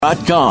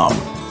Com.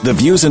 The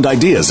views and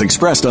ideas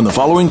expressed on the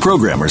following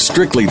program are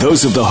strictly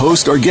those of the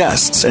host or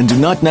guests and do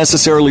not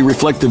necessarily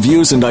reflect the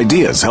views and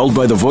ideas held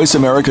by the Voice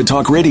America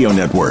Talk Radio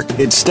Network,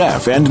 its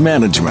staff, and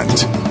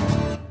management.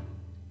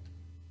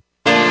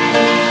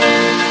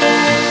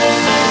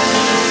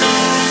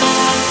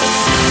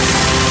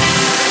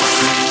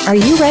 Are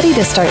you ready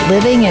to start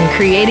living and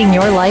creating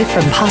your life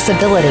from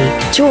possibility,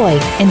 joy,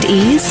 and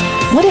ease?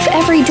 What if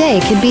every day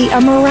could be a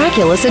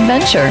miraculous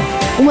adventure?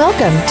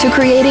 Welcome to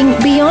Creating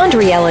Beyond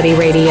Reality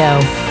Radio.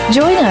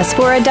 Join us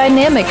for a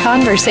dynamic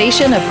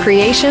conversation of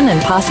creation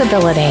and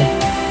possibility.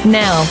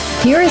 Now,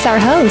 here is our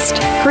host,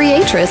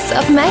 creatress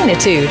of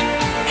magnitude,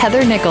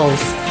 Heather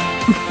Nichols.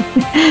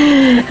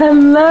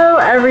 Hello,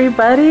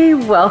 everybody.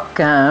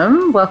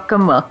 Welcome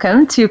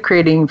to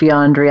Creating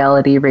Beyond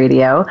Reality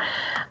Radio.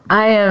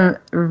 I am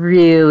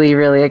really,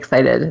 really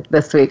excited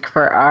this week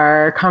for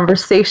our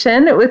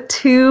conversation with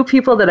two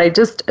people that I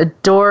just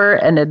adore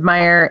and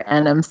admire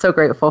and I'm so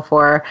grateful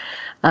for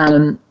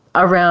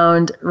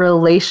around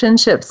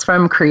relationships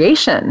from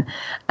creation.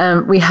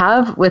 We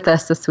have with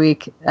us this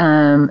week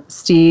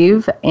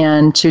Steve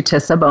and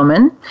Chutisa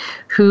Bowman,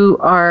 who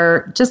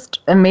are just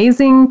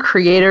amazing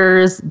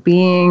creators,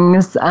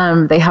 beings.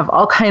 They have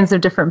all kinds of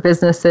different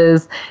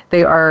businesses.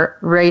 They are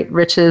Right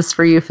Riches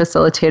for You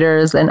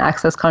facilitators and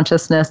Access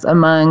Consciousness,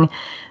 among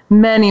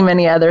many,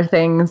 many other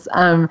things.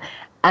 And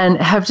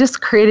have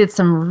just created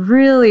some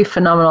really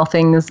phenomenal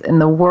things in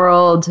the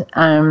world.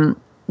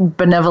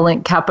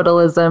 Benevolent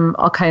capitalism,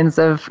 all kinds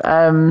of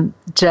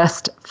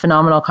just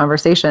phenomenal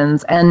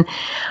conversations. And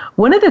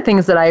one of the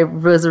things that I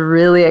was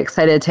really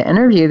excited to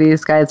interview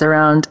these guys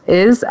around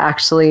is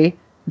actually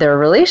their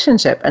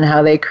relationship and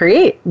how they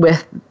create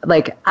with,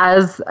 like,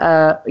 as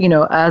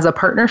a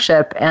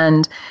partnership,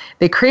 and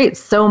they create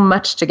so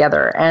much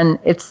together. And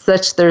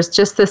there's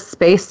just this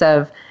space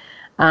of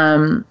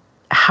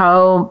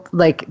how,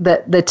 like,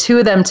 the two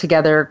of them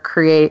together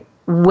create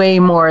way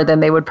more than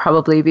they would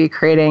probably be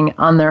creating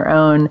on their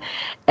own.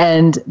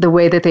 And the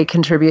way that they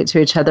contribute to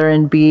each other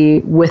and be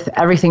with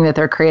everything that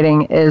they're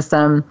creating is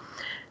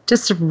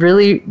just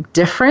really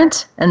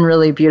different and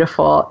really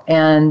beautiful.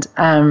 And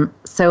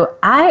so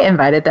I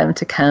invited them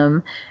to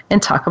come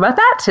and talk about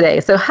that today.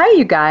 So hi,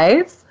 you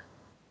guys.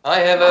 Hi,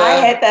 Heather. Hi,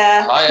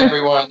 Heather. Hi,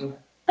 everyone.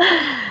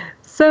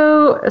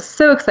 So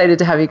excited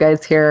to have you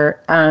guys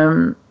here.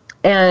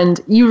 And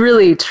you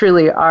really,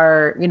 truly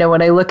are,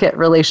 when I look at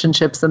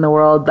relationships in the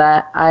world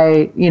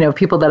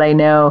people that I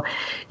know,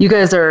 you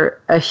guys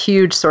are a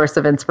huge source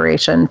of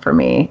inspiration for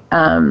me.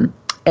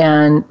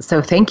 And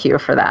so thank you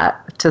for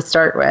that to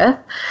start with.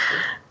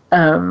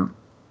 And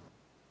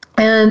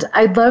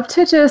I'd love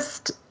to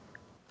just,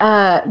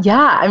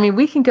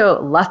 we can go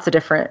lots of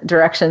different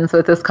directions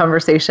with this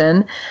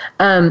conversation.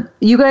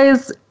 You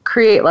guys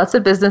create lots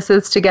of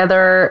businesses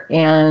together,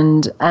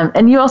 and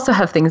you also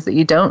have things that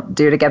you don't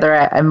do together.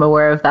 I'm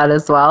aware of that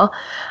as well.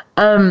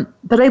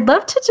 But I'd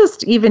love to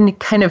just even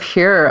kind of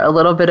hear a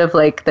little bit of,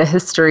 like, the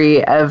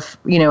history of,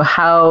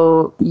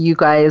 how you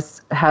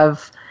guys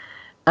have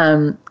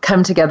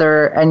come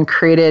together and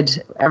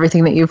created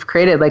everything that you've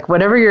created, like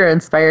whatever you're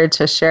inspired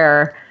to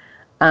share.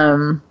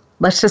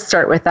 Let's just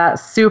start with that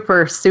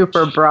super,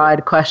 super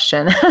broad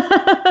question.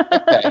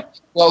 Okay.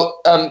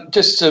 Well,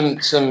 just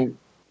some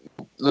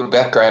little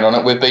background on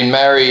it. We've been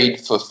married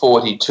for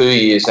 42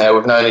 years now.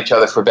 We've known each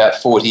other for about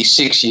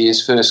 46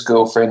 years, first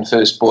girlfriend,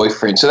 first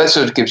boyfriend. So that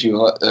sort of gives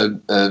you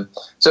a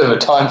sort of a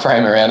time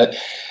frame around it.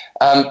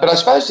 But I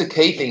suppose the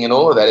key thing in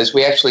all of that is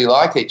we actually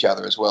like each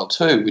other as well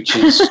too, which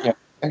is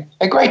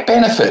a great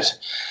benefit.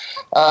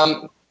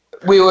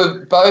 We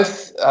were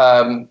both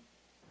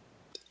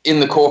in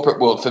the corporate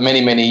world for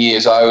many, many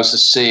years. I was the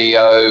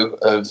CEO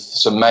of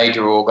some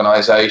major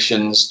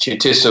organisations.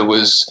 Chutisa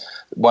was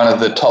one of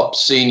the top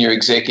senior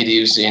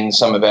executives in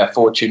some of our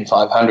Fortune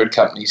 500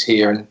 companies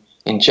here, and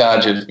in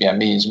charge of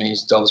millions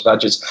of dollars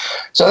budgets.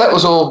 So that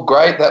was all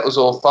great. That was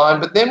all fine.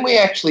 But then we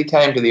actually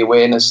came to the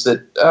awareness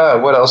that,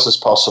 what else is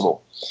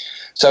possible?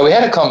 So we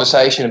had a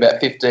conversation about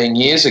 15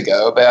 years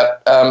ago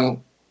about,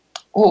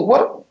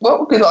 what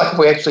would it be like if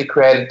we actually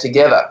created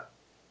together?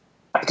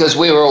 Because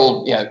we were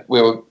all,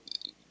 we were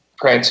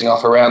prancing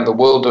off around the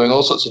world doing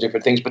all sorts of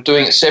different things, but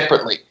doing it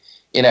separately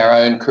in our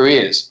own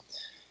careers.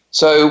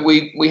 So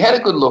we had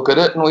a good look at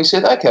it, and we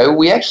said, okay,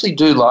 we actually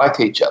do like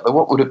each other.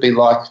 What would it be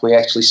like if we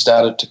actually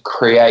started to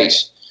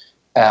create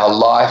our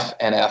life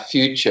and our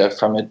future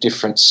from a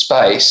different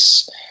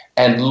space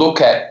and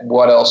look at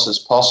what else is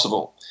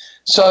possible?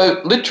 So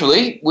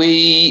literally,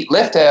 we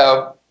left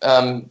our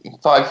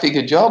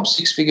 5-figure jobs,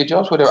 6-figure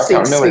jobs, whatever. I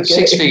can't remember.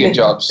 6-figure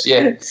jobs,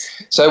 yeah.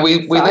 So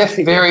we left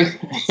very...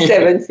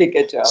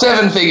 7-figure jobs.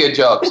 7-figure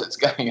jobs, it's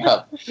going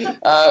up.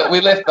 We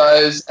left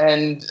those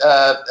and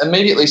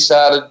immediately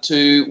started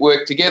to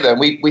work together.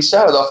 We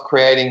started off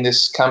creating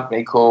this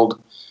company called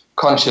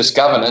Conscious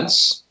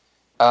Governance,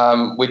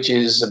 which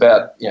is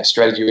about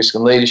strategy, risk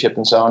and leadership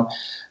and so on.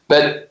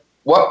 But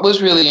what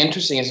was really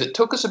interesting is it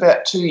took us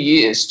about 2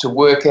 years to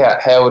work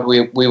out how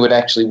we would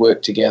actually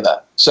work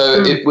together.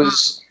 So it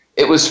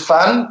was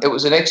fun. It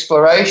was an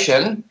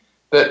exploration,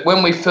 But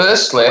when we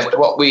first left,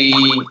 what we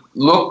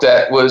looked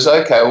at was,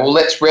 okay, well,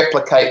 let's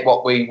replicate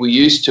what we were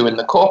used to in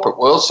the corporate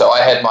world. So I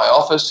had my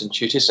office and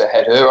Chutisa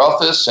had her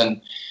office, and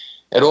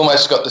it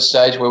almost got to the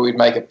stage where we'd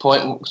make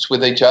appointments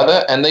with each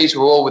other, and these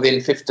were all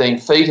within 15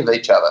 feet of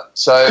each other.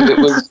 So it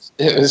was,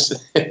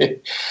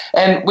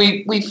 and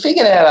we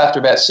figured out after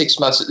about 6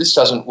 months that this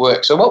doesn't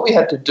work. So what we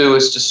had to do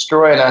is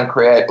destroy and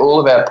uncreate all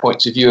of our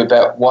points of view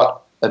about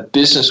what a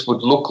business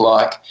would look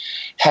like,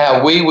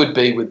 how we would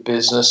be with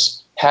business,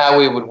 how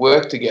we would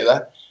work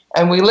together,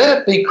 and we let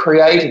it be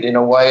created in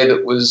a way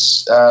that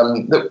was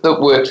that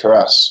worked for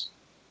us.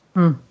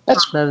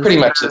 That's pretty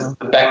much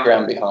the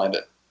background behind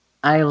it.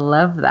 I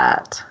love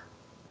that.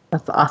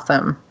 That's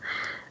awesome.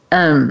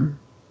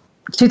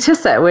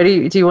 Chutisa, what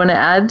do you want to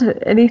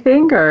add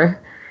anything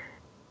or?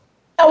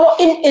 Well,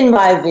 in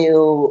my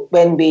view,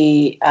 when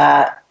we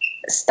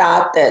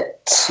started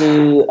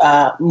to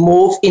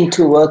move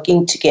into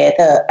working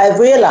together, I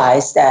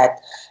realized that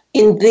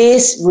in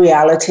this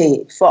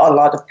reality, for a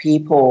lot of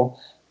people,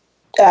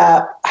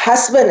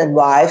 husband and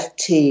wife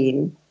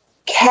team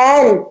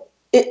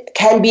it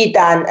can be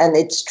done, and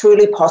it's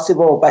truly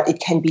possible, but it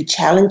can be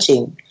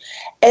challenging.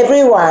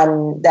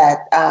 Everyone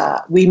that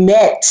we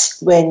met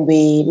when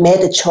we made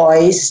a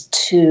choice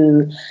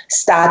to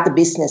start the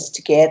business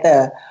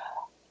together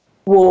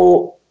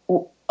were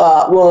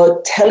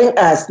telling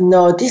us,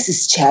 no, this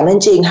is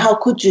challenging. How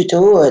could you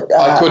do it?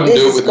 I couldn't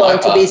do it with my partner. This is going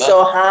to be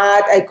so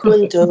hard. I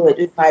couldn't do it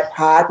with my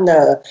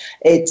partner.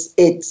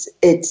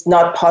 It's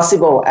not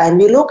possible. And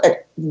we look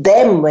at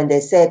them when they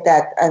said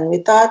that, and we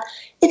thought,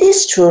 it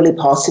is truly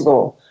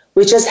possible.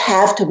 We just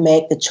have to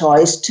make the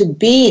choice to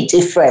be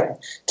different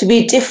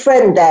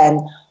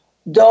than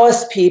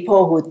those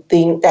people who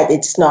think that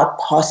it's not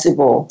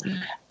possible.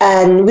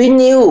 And we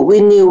knew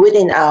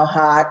within our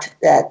heart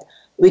that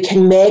we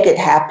can make it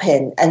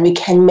happen and we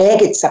can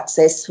make it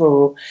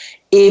successful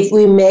if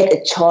we make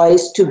a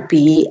choice to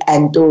be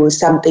and do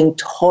something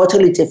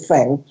totally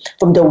different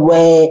from the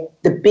way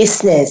the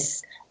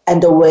business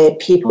and the way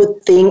people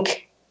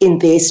think in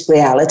this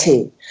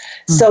reality.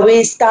 So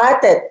we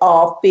started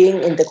off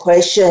being in the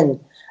question,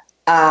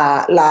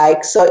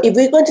 so if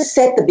we're going to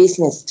set the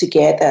business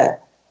together,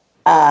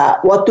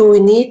 what do we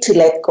need to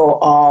let go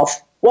of?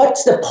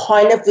 What's the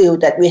point of view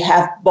that we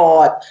have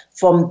bought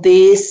from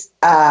this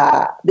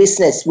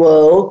business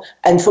world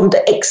and from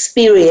the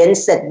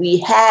experience that we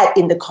had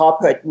in the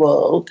corporate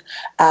world?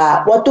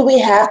 What do we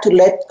have to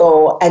let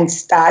go and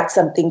start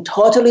something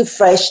totally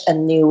fresh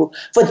and new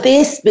for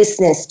this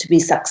business to be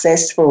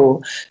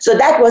successful? So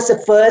that was the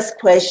first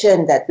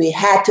question that we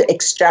had to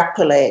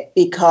extrapolate,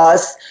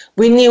 because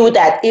we knew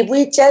that if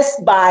we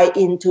just buy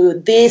into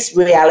this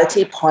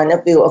reality point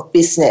of view of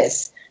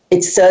business,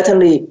 it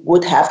certainly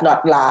would have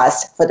not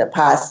lasted for the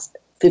past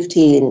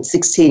 15,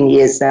 16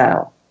 years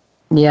now.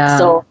 Yeah.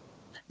 So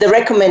the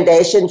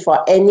recommendation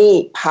for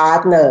any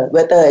partner,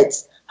 whether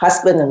it's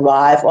husband and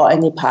wife or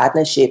any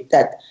partnership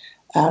that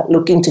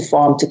looking to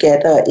form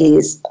together,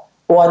 is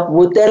what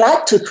would they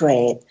like to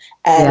create?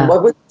 And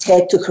what would it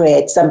take to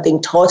create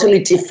something totally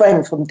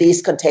different from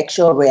this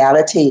contextual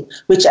reality,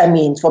 which I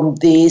mean from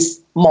this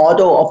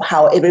model of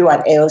how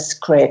everyone else is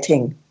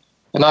creating.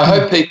 And I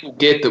hope people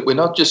get that we're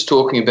not just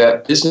talking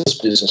about business.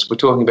 We're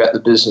talking about the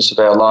business of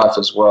our life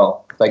as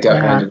well. They go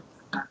hand in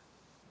hand.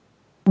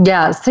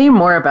 Yeah, say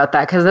more about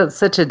that, because it's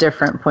such a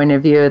different point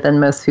of view than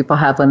most people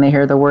have when they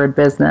hear the word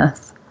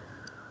business.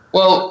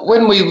 Well,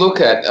 when we look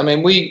at,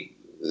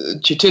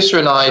 Chutisa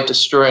and I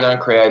destroy and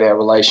uncreate our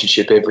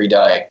relationship every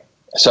day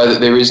so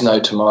that there is no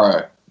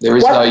tomorrow. There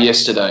is no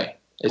yesterday.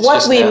 It's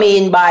what we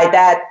mean by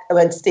that,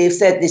 when Steve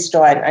said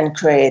destroy and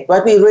uncreate,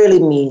 what we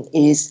really mean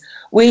is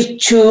we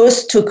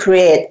choose to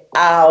create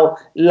our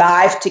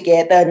life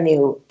together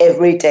new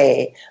every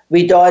day.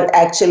 We don't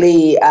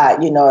actually,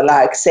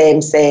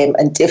 same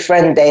and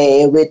different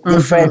day with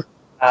different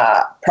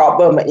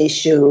problem and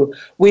issue.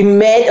 We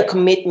made a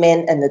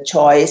commitment and a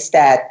choice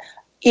that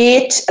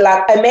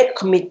I make a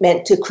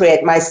commitment to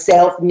create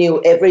myself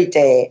new every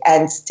day,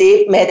 and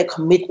Steve made a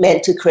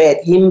commitment to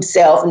create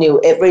himself new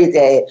every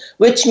day,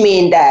 which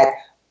means that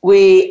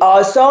we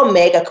also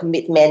make a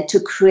commitment to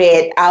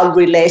create our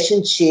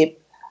relationship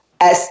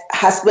as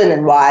husband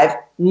and wife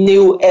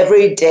new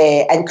every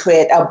day and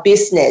create our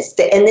business,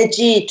 the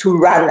energy to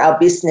run our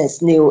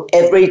business new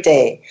every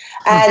day.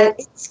 And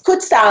it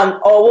could sound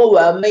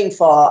overwhelming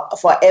for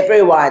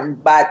everyone,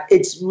 but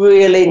it's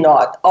really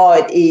not. All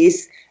it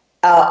is,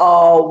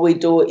 all we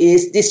do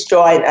is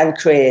destroy and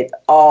uncreate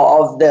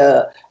all of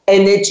the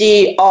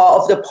energy,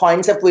 all of the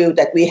points of view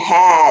that we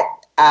had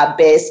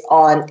based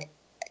on,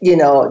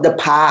 the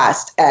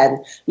past, and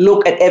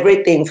look at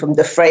everything from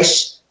the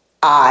fresh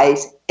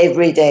eyes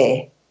every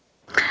day.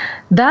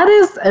 That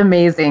is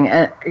amazing,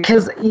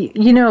 because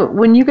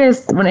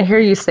when I hear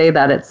you say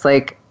that, it's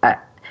like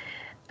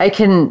I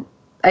can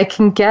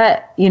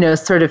get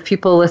sort of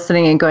people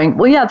listening and going,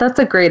 well, yeah, that's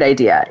a great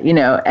idea,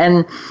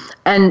 and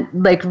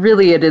like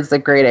really it is a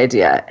great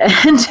idea,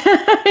 and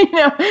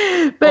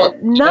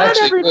but not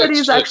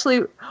everybody's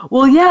actually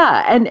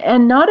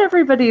and not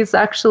everybody's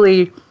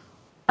actually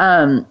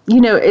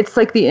it's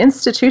like the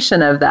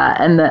institution of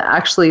that and the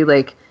actually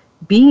like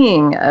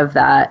being of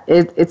that,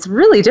 it's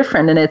really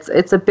different, and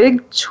it's a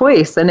big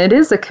choice, and it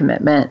is a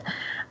commitment.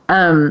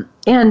 And,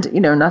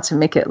 not to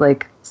make it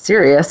like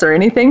serious or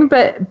anything,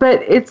 but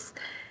it's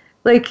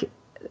like,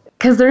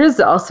 because there is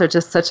also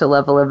just such a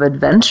level of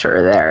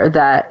adventure there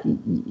that,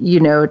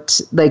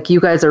 like you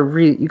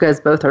guys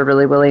both are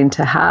really willing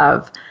to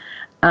have.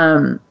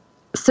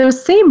 So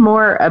say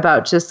more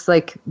about just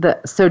like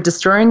so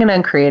destroying and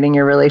uncreating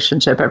your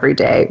relationship every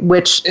day,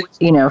 which,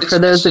 for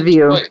those of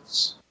you.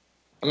 Choice.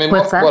 I mean,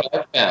 what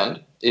I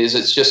found is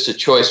it's just a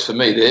choice for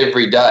me that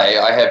every day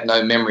I have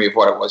no memory of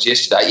what it was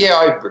yesterday. Yeah,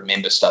 I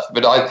remember stuff,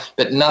 but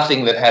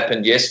nothing that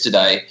happened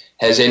yesterday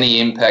has any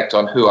impact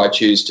on who I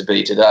choose to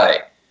be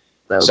today.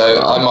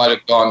 So I might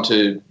have gone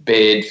to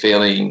bed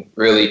feeling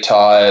really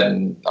tired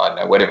and I don't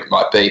know, whatever it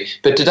might be.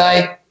 But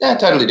today,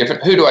 totally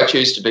different. Who do I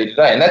choose to be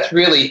today? And that's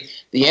really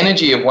the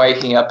energy of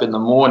waking up in the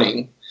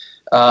morning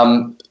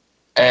and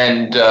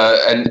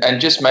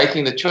just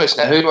making the choice.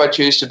 Now, who do I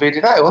choose to be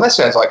today? Well, that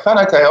sounds like fun.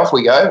 Okay, off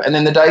we go. And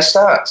then the day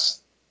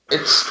starts.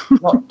 It's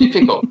not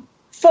difficult.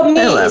 For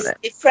me, it's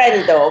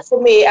different, though. For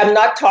me, I'm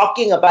not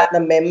talking about the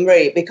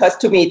memory because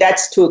to me,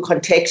 that's too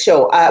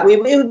contextual. We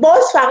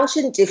both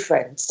function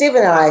different. Steve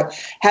and I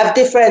have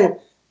different,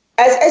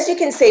 as you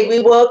can say, we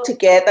work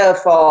together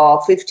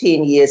for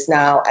 15 years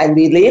now, and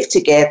we live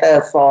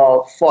together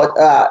for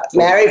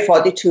married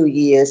 42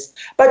 years.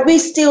 But we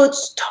still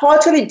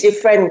totally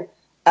different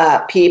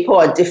people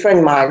and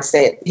different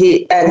mindset.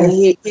 He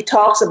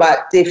talks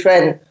about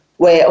different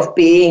way of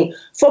being.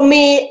 For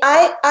me,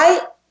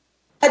 I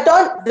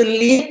don't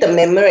delete the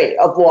memory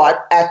of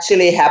what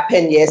actually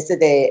happened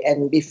yesterday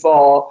and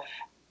before,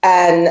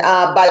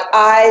 but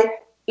I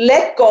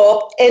let go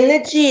of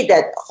energy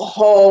that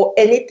hold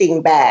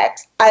anything back.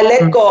 I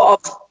let go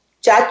of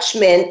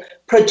judgment,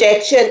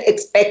 projection,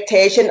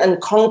 expectation, and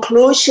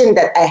conclusion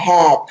that I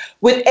had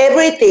with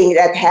everything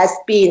that has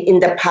been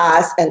in the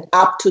past and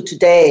up to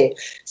today.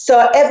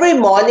 So every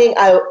morning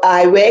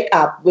I wake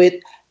up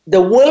with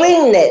the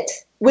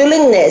willingness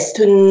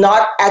to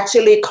not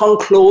actually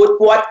conclude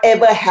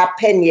whatever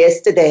happened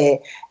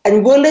yesterday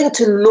and willing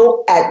to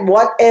look at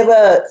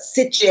whatever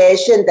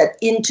situation that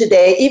in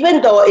today,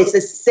 even though it's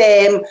the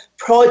same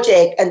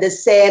project and the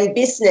same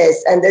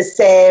business and the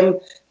same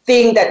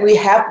thing that we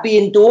have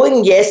been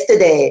doing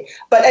yesterday,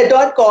 but I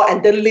don't go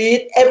and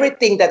delete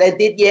everything that I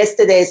did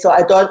yesterday so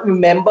I don't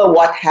remember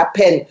what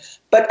happened.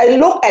 But I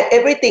look at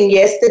everything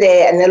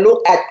yesterday and I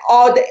look at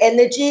all the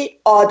energy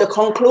or the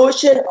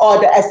conclusion or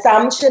the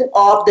assumption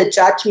of the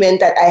judgment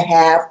that I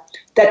have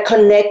that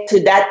connect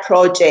to that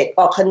project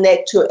or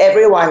connect to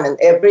everyone and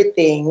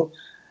everything.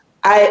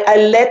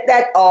 I let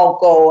that all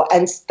go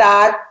and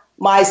start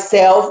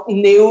myself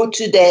new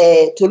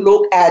today to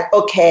look at,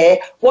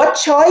 okay, what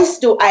choice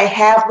do I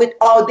have with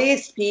all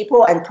these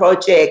people and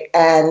project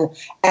and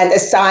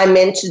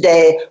assignment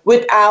today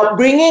without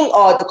bringing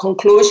all the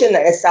conclusion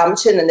and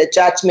assumption and the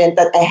judgment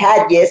that I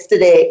had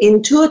yesterday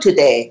into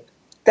today?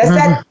 Does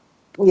that,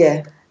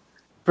 yeah.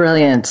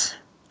 Brilliant.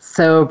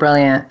 So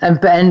brilliant.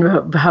 And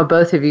how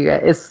both of you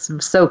guys,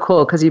 it's so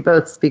cool because you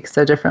both speak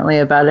so differently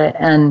about it.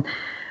 And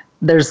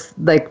there's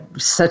like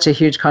such a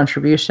huge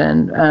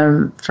contribution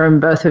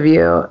from both of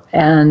you,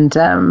 and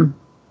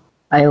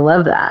I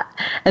love that.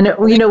 And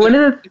one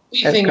of the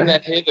key thing in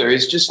that, Heather,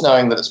 is just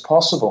knowing that it's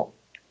possible.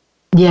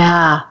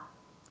 Yeah.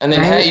 And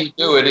then how you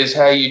do it is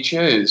how you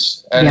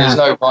choose, and there's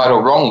no right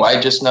or wrong way.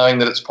 Just knowing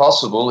that it's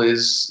possible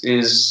is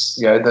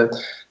the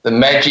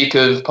magic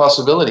of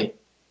possibility.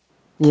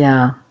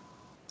 Yeah.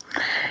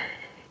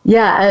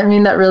 Yeah, I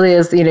mean, that really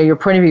is, your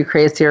point of view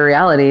creates your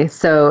reality.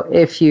 So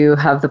if you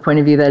have the point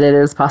of view that it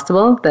is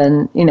possible,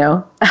 then, you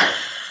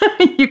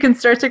can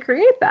start to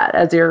create that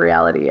as your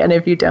reality. And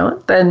if you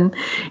don't, then,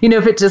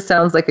 if it just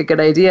sounds like a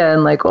good idea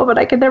and like, oh, but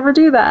I could never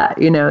do that,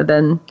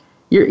 then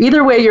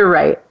either way, you're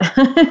right.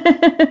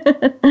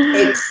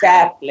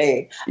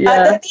 Exactly.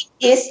 The thing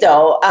is,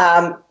 though,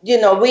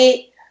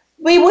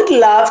 we would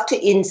love to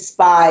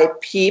inspire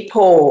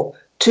people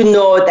to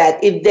know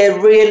that if they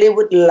really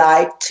would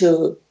like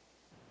to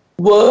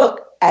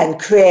work and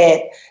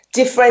create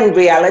different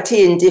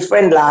reality in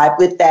different life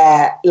with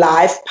their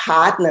life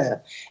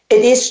partner,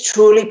 it is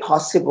truly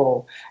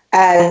possible,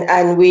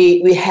 and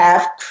we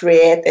have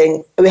created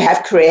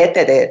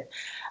it.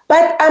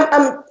 But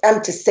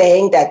I'm just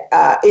saying that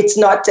it's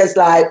not just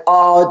like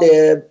all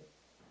the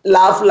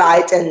love,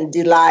 light, and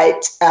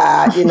delight,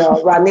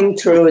 running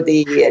through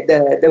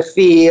the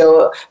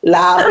field,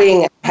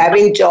 laughing,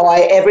 having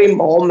joy every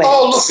moment.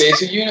 Oh, look,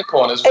 there's a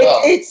unicorn as well.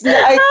 It's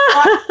not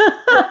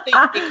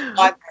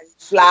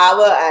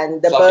flower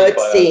and the bird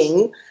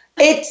sing.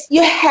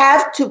 You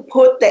have to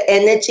put the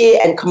energy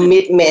and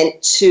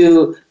commitment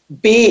to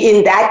be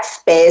in that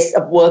space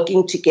of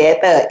working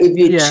together if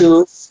you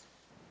choose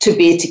to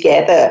be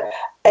together.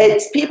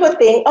 It's people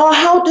think, oh,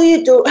 how do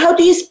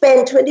you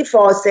spend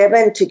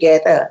 24/7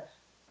 together?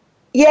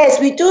 Yes,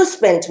 we do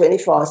spend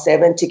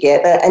 24/7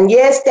 together. And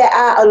yes, there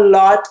are a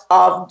lot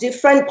of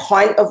different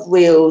point of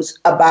views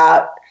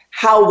about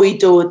how we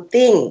do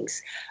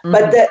things. Mm-hmm.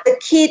 But the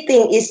key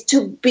thing is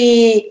to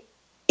be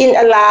in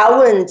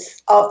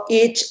allowance of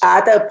each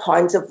other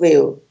points of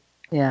view.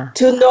 Yeah.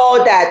 To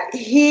know that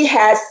he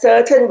has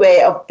certain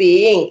way of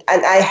being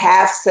and I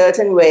have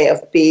certain way of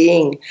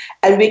being,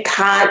 and we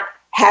can't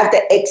have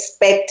the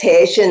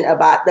expectation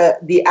about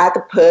the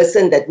other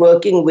person that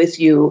working with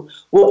you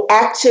will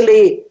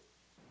actually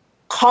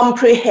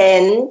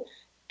comprehend,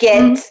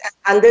 get, and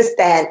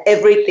understand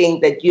everything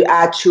that you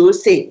are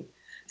choosing.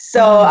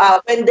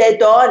 So when they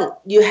don't,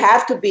 you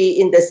have to be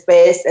in the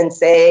space and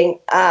saying,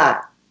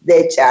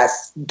 they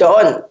just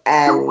don't.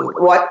 And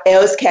what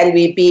else can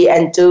we be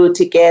and do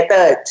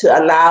together to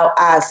allow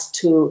us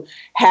to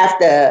have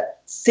the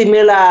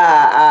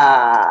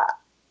similar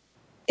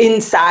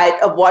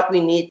insight of what we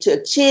need to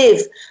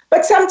achieve?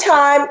 But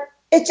sometimes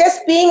it's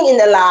just being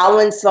in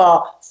allowance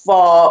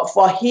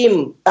for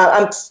him.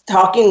 I'm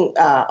talking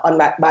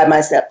by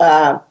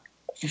myself.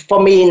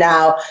 For me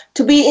now,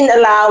 to be in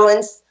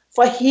allowance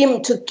for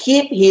him to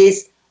keep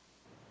his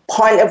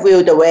point of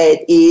view the way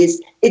it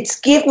is, it's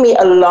give me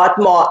a lot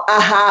more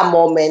aha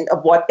moment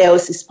of what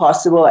else is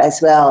possible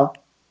as well.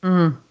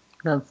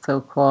 That's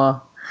so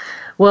cool.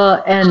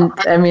 Well, and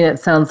I mean, it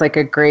sounds like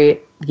a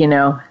great,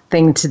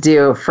 thing to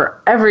do for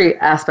every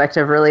aspect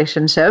of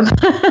relationship,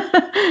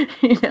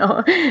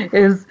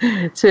 is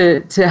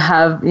to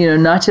have,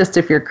 not just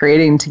if you're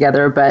creating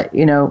together, but,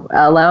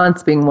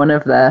 allowance being one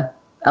of the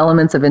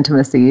elements of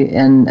intimacy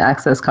in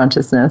Access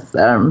Consciousness,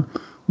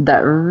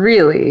 that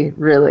really,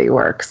 really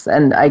works.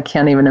 And I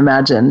can't even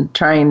imagine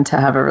trying to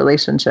have a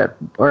relationship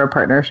or a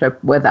partnership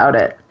without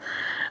it.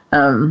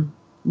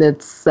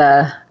 It's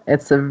a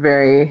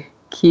very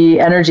key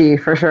energy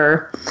for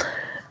sure.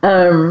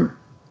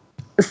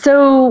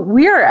 So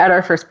we are at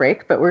our first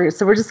break, but we're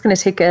just going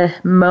to take a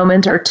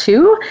moment or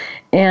two,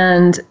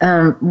 and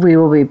we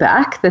will be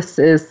back. This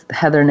is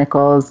Heather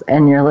Nichols,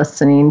 and you're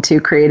listening to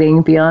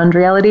Creating Beyond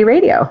Reality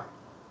Radio.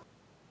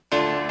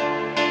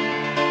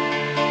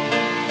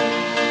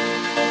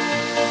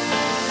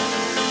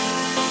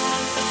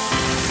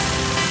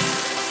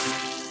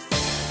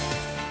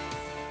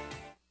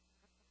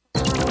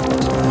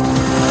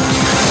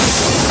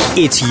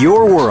 It's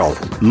your world.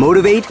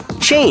 Motivate,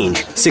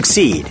 change,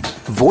 succeed.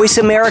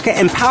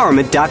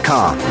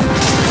 VoiceAmericaEmpowerment.com.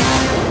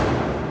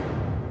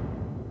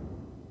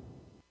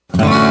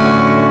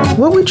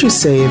 What would you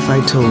say if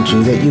I told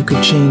you that you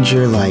could change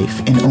your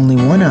life in only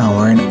 1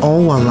 hour and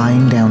all while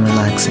lying down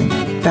relaxing?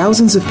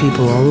 Thousands of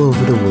people all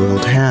over the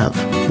world have.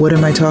 What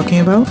am I talking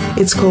about?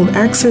 It's called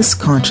Access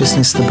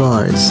Consciousness, the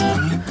bars.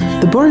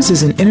 The bars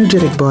is an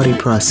energetic body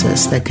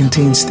process that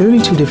contains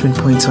 32 different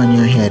points on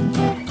your head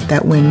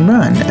that, when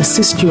run,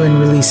 assist you in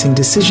releasing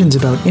decisions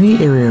about any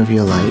area of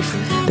your life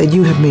that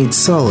you have made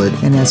solid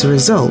and as a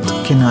result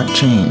cannot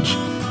change.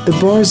 The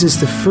bars is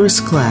the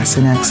first class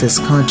in Access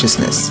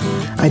Consciousness,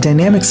 a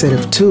dynamic set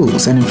of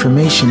tools and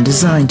information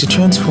designed to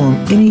transform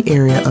any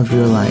area of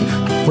your life.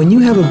 When you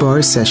have a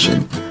bars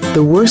session,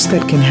 the worst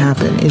that can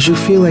happen is you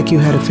feel like you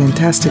had a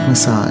fantastic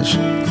massage.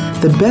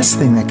 The best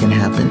thing that can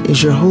happen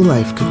is your whole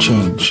life could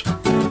change.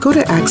 Go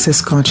to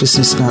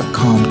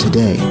accessconsciousness.com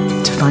today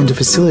to find a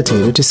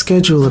facilitator to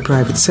schedule a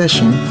private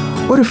session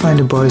or to find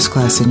a bars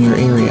class in your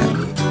area.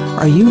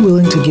 Are you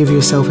willing to give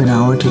yourself an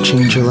hour to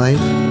change your life?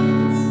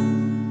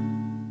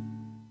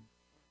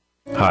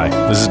 Hi,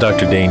 this is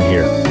Dr. Dane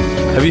here.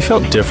 Have you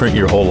felt different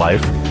your whole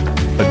life?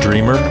 A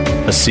dreamer,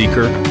 a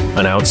seeker,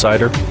 an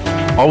outsider?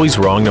 Always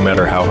wrong no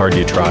matter how hard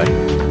you try?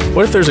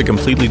 What if there's a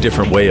completely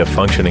different way of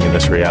functioning in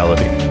this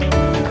reality?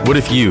 What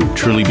if you,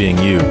 truly being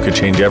you, could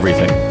change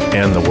everything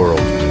and the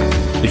world?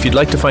 If you'd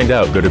like to find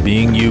out, go to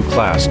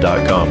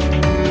beingyouclass.com.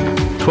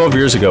 12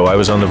 years ago, I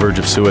was on the verge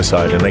of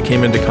suicide, and I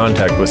came into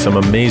contact with some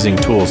amazing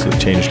tools that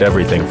changed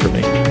everything for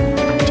me.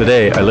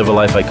 Today, I live a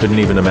life I couldn't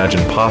even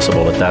imagine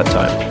possible at that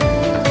time.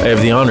 I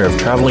have the honor of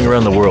traveling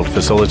around the world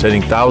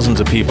facilitating thousands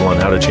of people on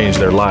how to change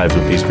their lives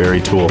with these very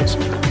tools.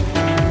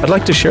 I'd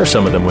like to share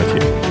some of them with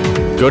you.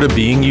 Go to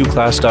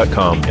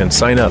beingyouclass.com and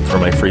sign up for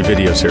my free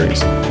video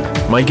series.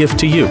 My gift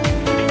to you.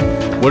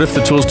 What if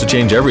the tools to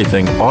change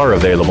everything are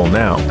available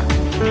now?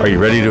 Are you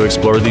ready to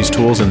explore these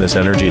tools in this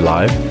energy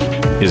live?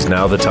 Is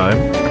now the time?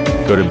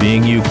 Go to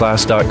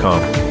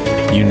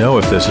beingyouclass.com. You know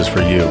if this is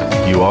for you.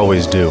 You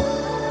always do.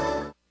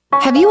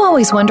 Have you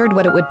always wondered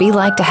what it would be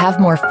like to have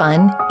more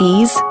fun,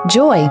 ease,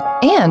 joy,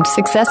 and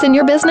success in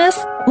your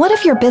business? What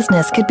if your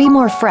business could be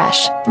more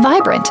fresh,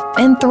 vibrant,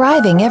 and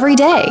thriving every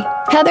day?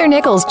 Heather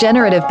Nichols'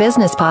 Generative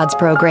Business Pods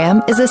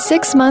program is a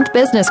 6-month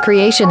business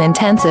creation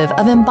intensive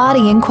of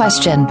embodying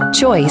question,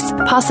 choice,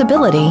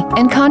 possibility,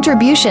 and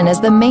contribution as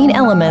the main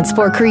elements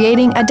for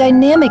creating a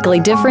dynamically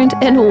different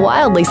and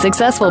wildly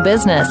successful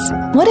business.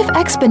 What if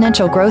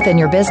exponential growth in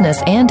your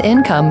business and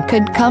income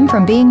could come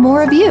from being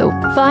more of you?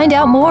 Find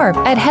out more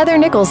at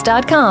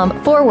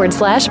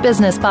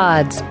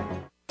heathernichols.com/businesspods.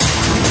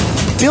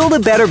 Build a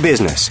better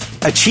business.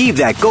 Achieve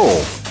that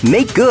goal.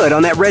 Make good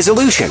on that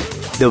resolution.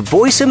 The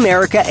Voice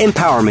America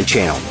Empowerment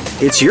Channel.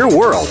 It's your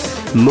world.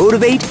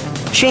 Motivate,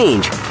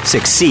 change,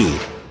 succeed.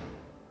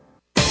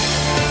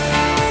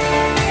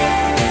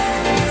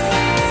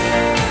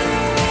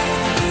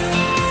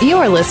 You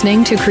are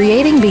listening to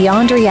Creating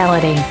Beyond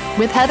Reality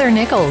with Heather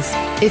Nichols.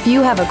 If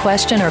you have a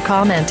question or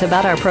comment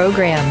about our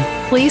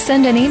program, please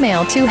send an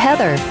email to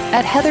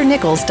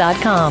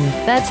heather@heathernichols.com.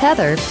 That's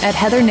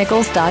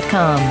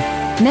heather@heathernichols.com.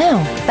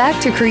 Now,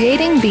 back to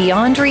Creating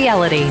Beyond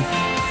Reality.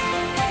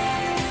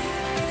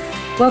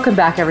 Welcome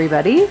back,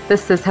 everybody.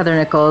 This is Heather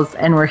Nichols,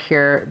 and we're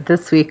here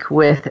this week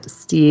with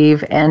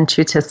Steve and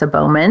Chutisa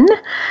Bowman,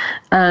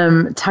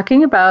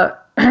 talking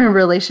about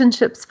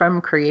relationships from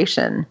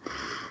creation.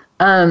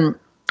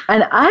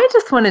 And I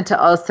just wanted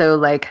to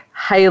also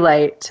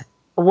highlight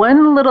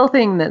one little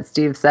thing that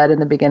Steve said in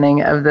the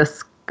beginning of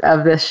this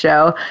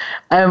show,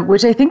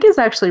 which I think is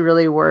actually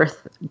really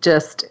worth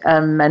just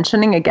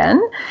mentioning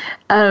again.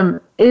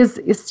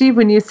 Is Steve,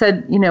 when you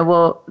said,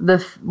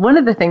 one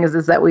of the things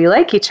is that we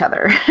like each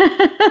other,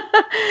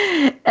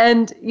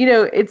 and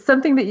it's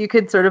something that you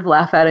could sort of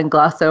laugh at and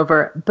gloss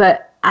over,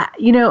 but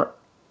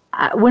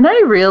when I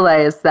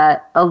realized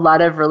that a lot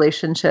of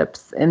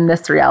relationships in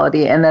this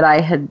reality, and that I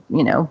had,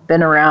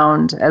 been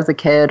around as a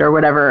kid or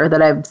whatever, or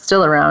that I'm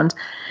still around,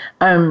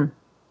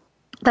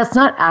 that's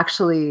not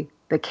actually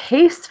the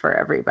case for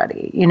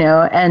everybody,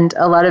 and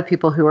a lot of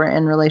people who are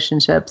in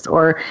relationships,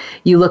 or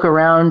you look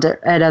around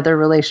at other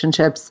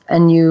relationships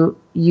and you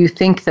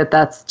think that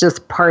that's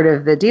just part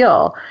of the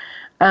deal.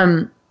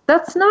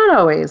 That's not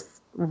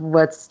always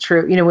what's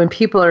true. When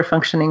people are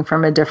functioning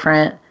from a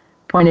different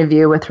point of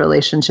view with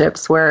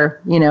relationships where,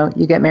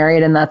 you get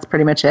married and that's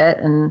pretty much it.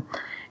 And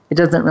it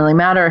doesn't really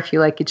matter if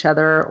you like each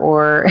other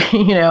or,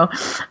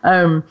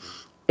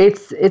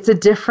 it's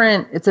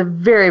a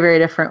very, very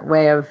different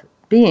way of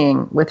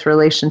being with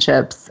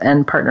relationships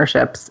and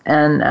partnerships.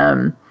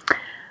 And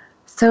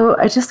so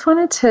I just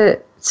wanted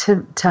to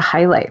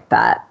highlight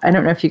that. I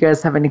don't know if you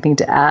guys have anything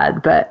to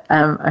add, but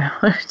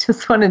I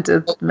just wanted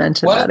to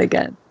mention that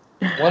again.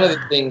 One of the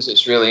things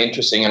that's really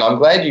interesting, and I'm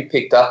glad you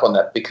picked up on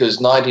that,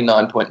 because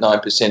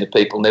 99.9% of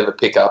people never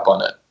pick up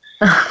on it.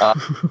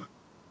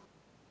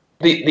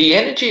 The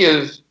energy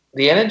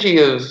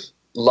of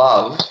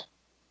love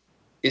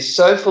is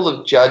so full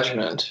of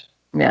judgment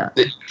that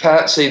you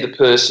can't see the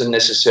person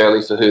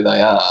necessarily for who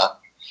they are.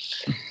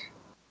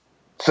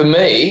 For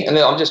me, and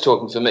I'm just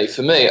talking for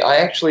me, I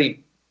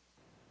actually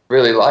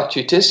really like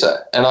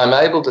Chutisa, and I'm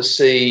able to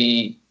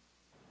see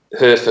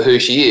her for who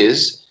she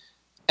is,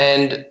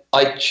 and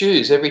I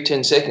choose every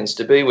 10 seconds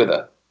to be with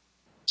her.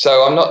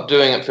 So I'm not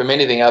doing it from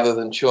anything other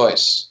than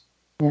choice.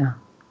 Yeah.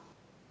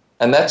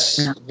 And that's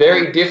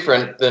very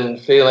different than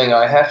feeling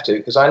I have to,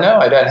 because I know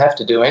I don't have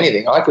to do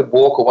anything. I could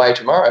walk away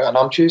tomorrow and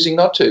I'm choosing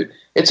not to.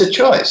 It's a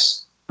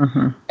choice.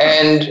 Mm-hmm.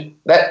 And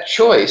that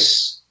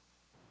choice,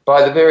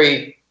 by the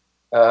very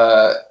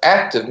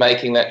act of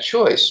making that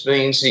choice,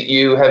 means that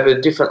you have a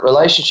different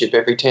relationship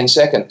every 10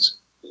 seconds.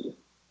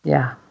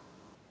 Yeah.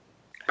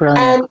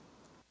 Brilliant.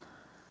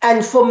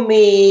 And for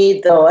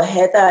me, though,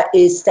 Heather,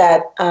 is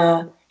that,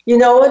 when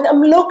I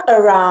look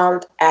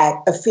around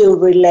at a few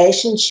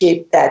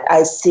relationships that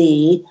I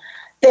see,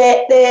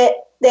 they're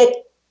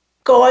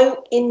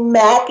going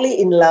madly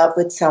in love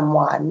with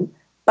someone,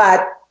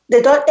 but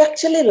they don't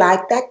actually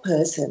like that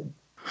person.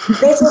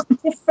 There's a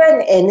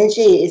different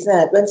energy, isn't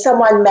it? When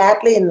someone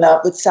madly in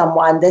love with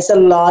someone, there's a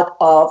lot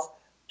of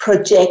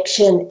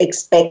projection,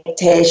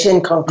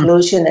 expectation,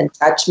 conclusion, and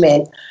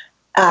judgment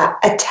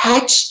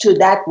attached to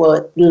that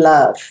word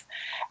love.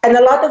 And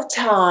a lot of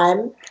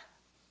time,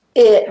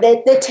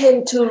 they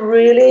tend to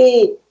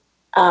really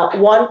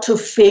want to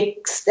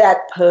fix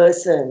that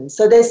person.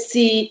 So they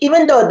see,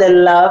 even though they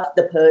love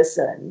the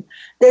person,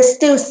 they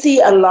still see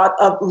a lot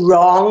of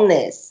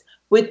wrongness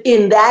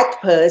within that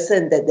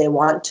person that they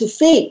want to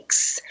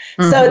fix.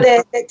 Mm-hmm. So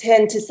they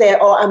tend to say,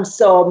 I'm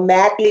so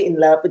madly in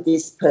love with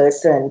this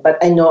person,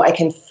 but I know I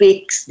can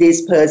fix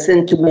this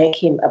person to make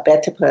him a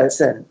better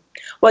person.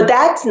 Well,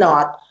 that's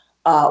not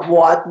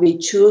what we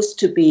choose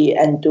to be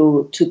and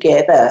do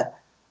together.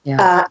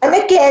 Yeah. And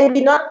again,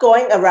 we're not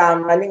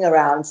running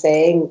around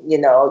saying,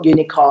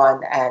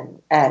 unicorn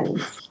and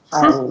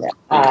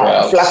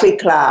fluffy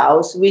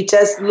clouds. We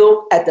just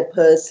look at the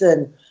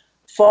person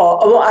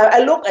I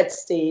look at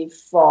Steve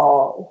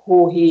for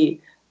who he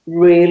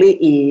really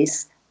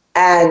is.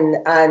 And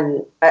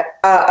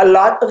a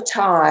lot of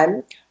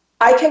time,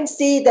 I can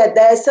see that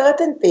there are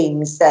certain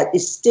things that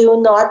is still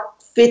not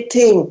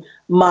fitting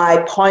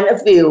my point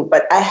of view,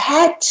 but I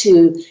had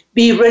to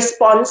be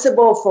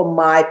responsible for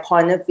my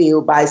point of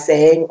view by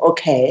saying,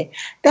 okay,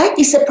 that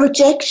is a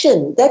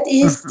projection. That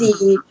is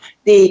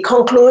the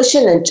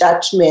conclusion and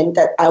judgment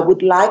that I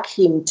would like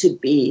him to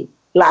be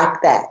like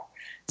that.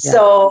 Yeah.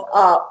 So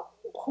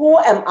who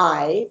am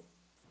I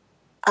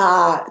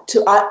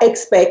to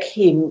expect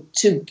him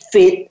to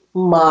fit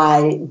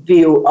my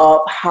view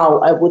of how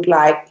I would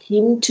like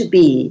him to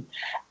be?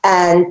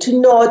 And to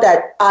know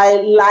that I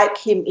like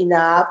him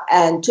enough,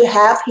 and to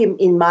have him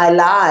in my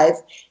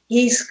life,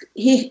 he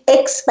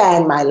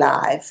expands my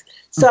life.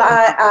 So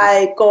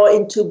I go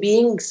into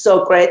being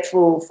so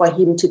grateful for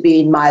him to be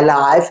in my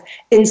life,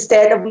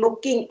 instead of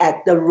looking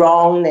at the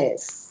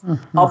wrongness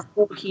of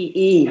who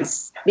he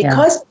is.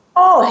 Because we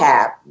all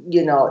have,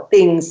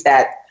 things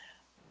that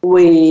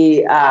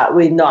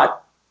we're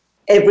not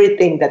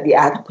everything that the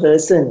other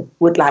person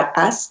would like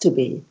us to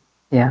be.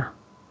 Yeah.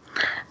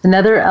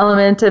 Another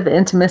element of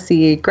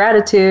intimacy,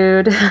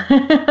 gratitude.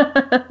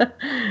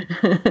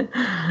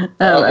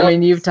 I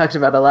mean, you've talked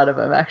about a lot of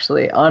them,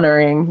 actually.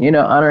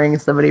 Honoring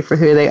somebody for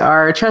who they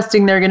are,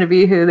 trusting they're going to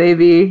be who they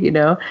be,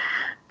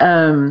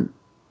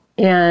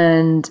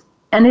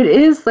 and it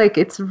is like,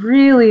 it's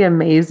really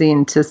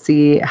amazing to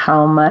see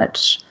how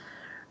much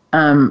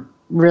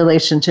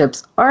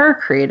relationships are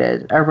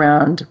created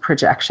around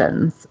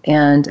projections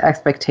and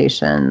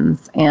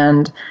expectations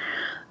and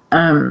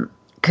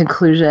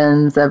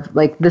conclusions of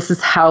like, this is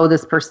how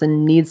this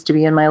person needs to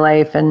be in my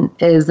life and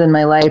is in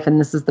my life, and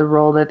this is the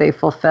role that they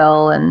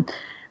fulfill, and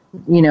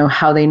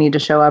how they need to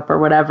show up or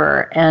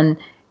whatever. And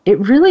it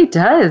really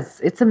does.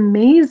 It's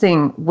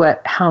amazing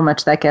how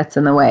much that gets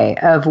in the way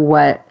of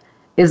what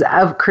is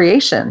of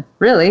creation,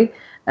 really,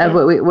 of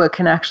what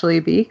can actually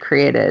be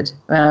created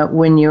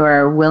when you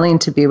are willing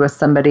to be with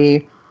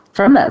somebody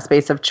from that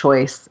space of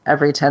choice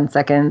every 10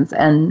 seconds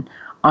and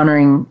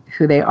honoring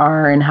who they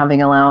are and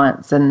having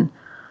allowance and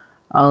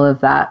all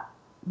of that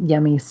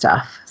yummy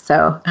stuff.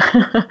 So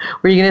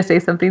were you going to say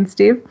something,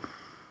 Steve?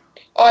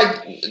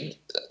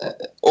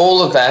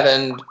 All of that,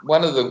 and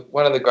one of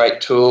the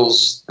great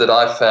tools that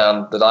I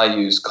found that I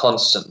use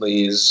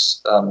constantly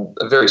is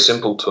a very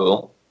simple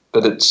tool,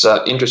 but it's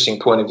interesting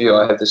point of view.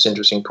 I have this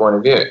interesting point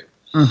of view.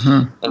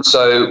 Mm-hmm. And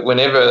so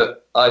whenever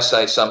I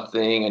say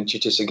something and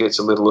Chitissa gets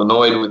a little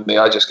annoyed with me,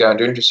 I just go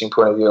into interesting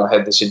point of view. I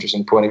have this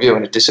interesting point of view,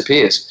 and it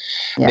disappears.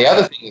 Yeah. The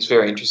other thing is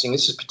very interesting.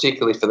 This is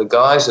particularly for the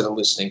guys that are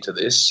listening to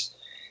this,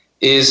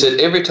 is that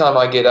every time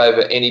I get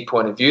over any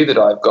point of view that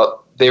I've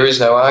got, there is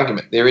no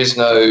argument. There is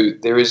no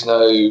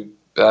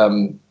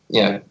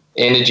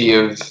energy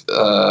of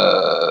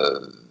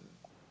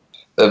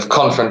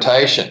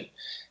confrontation.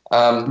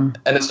 And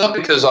it's not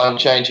because I'm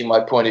changing my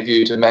point of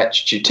view to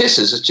match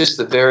Chitissa's. It's just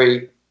the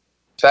very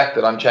fact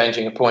that I'm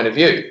changing a point of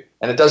view.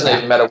 And it doesn't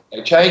even matter what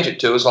I change it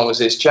to, as long as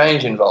there's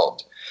change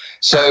involved.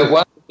 So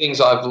one of the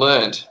things I've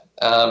learned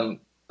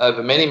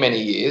over many,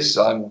 many years,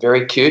 I'm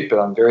very cute, but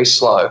I'm very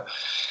slow,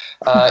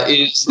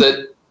 is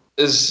that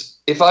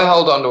if I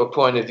hold on to a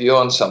point of view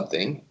on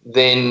something,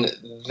 then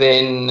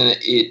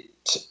it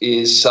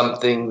is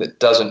something that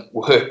doesn't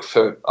work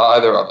for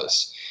either of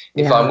us.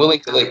 If I'm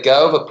willing to let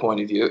go of a point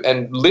of view,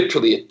 and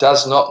literally it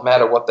does not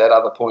matter what that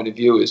other point of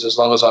view is, as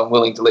long as I'm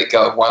willing to let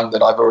go of one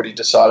that I've already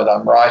decided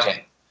I'm right in.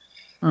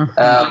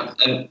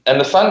 Mm-hmm. And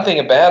the fun thing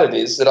about it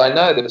is that I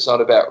know that it's not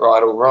about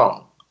right or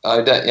wrong.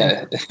 I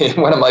don't.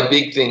 One of my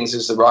big things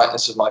is the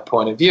rightness of my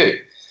point of view,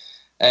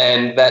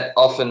 and that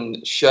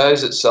often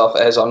shows itself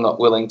as I'm not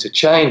willing to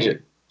change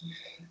it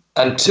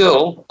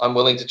until I'm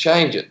willing to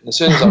change it. As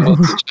soon as I'm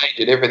willing to change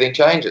it, everything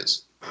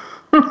changes.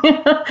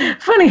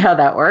 Funny how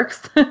that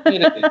works.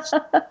 It is.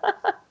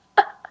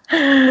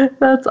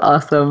 That's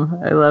awesome.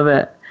 I love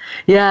it.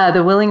 Yeah,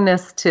 the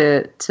willingness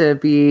to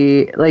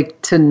be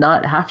like, to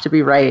not have to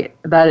be right.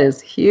 That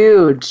is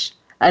huge,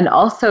 and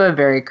also a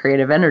very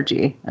creative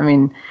energy. I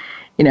mean,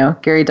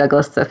 Gary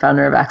Douglas, the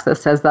founder of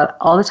Access, says that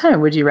all the time.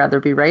 Would you rather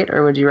be right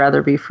or would you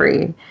rather be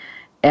free?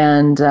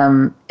 And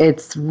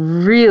it's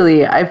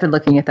really, I've been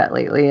looking at that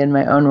lately in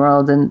my own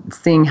world and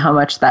seeing how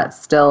much that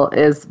still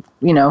is,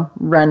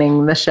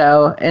 running the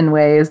show in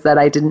ways that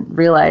I didn't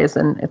realize.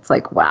 And it's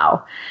like,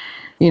 wow,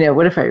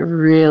 what if I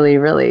really,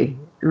 really,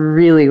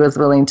 really was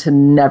willing to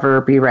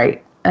never be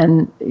right?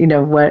 And,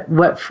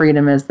 what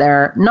freedom is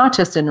there, not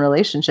just in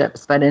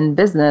relationships, but in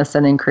business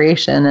and in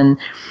creation, and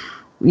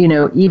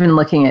even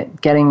looking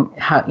at getting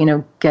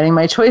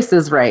my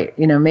choices right,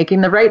 making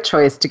the right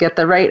choice to get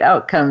the right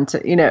outcome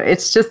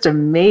it's just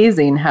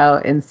amazing how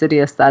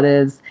insidious that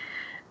is.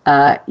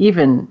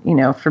 Even,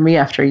 for me,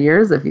 after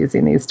years of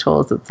using these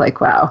tools, it's like,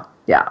 wow,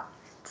 yeah,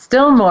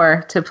 still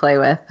more to play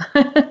with.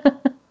 and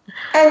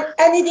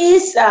it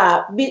is,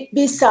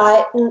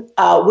 beside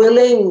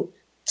willing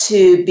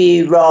to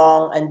be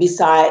wrong and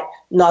beside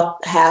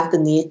not have the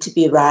need to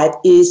be right,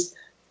 is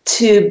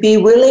to be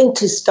willing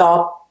to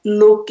stop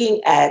looking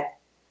at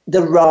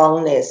the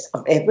wrongness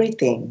of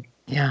everything.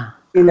 Yeah.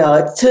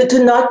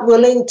 To not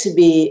willing to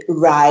be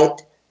right,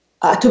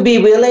 to be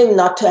willing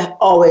not to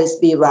always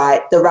be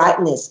right. The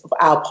rightness of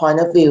our point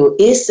of view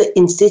is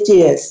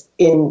insidious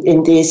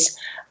in this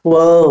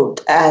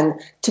world, and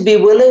to be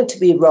willing to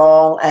be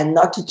wrong and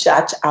not to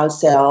judge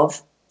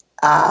ourselves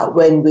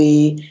when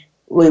we're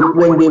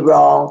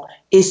wrong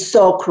is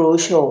so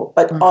crucial,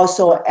 but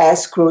also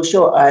as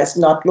crucial as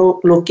not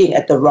looking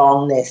at the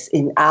wrongness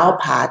in our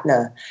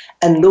partner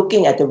and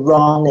looking at the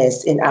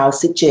wrongness in our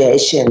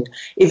situation.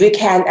 If we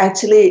can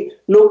actually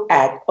look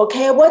at,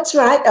 okay, what's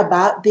right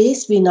about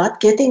this we're not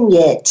getting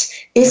yet,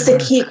 is the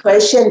key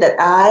question that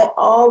I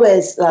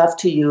always love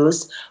to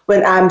use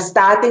when I'm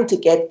starting to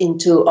get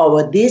into,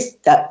 this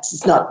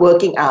that's not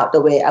working out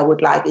the way I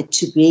would like it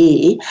to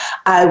be.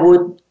 I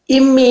would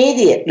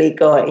immediately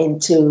go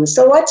into,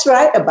 so what's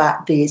right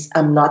about this?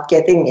 I'm not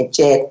getting it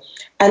yet.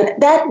 And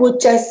that would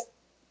just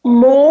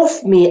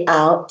move me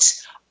out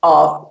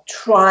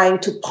trying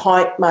to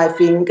point my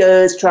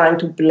fingers, trying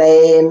to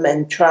blame,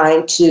 and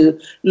trying to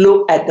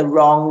look at the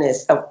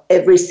wrongness of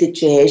every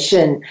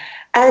situation.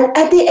 And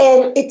at the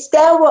end,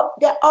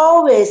 there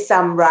always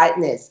some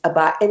rightness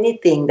about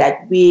anything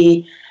that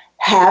we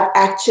have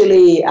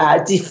actually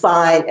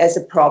defined as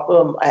a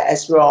problem,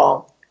 as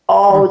wrong,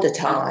 all the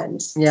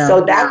times. Yeah.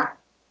 So that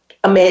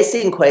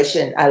amazing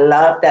question. I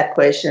love that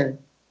question.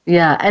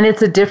 Yeah, and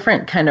it's a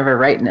different kind of a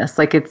rightness.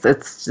 Like it's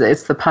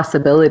the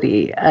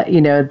possibility,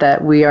 that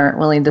we aren't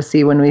willing to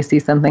see when we see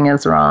something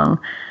as wrong,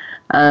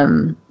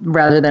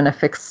 rather than a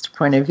fixed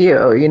point of view,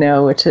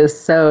 which is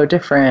so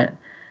different,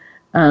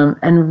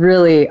 and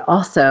really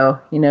also,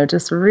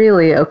 just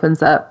really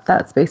opens up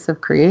that space of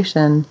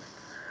creation.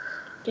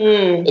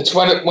 It's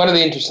one of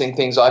the interesting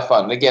things I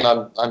find, and again,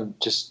 I'm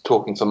just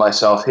talking for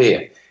myself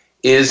here,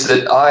 is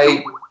that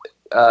I,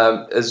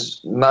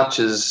 as much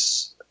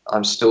as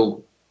I'm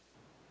still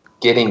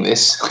getting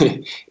this,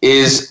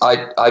 is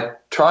I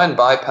try and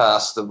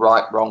bypass the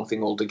right-wrong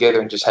thing altogether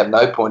and just have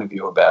no point of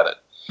view about it.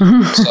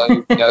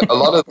 So a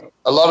lot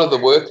of the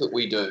work that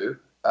we do,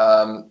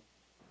 a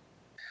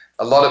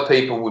lot of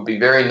people would be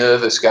very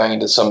nervous going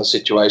into some of the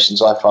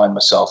situations I find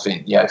myself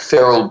in.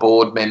 Feral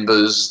board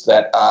members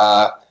that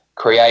are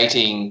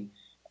creating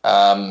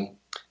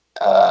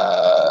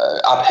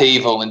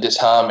upheaval and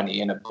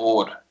disharmony in a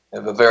board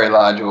of a very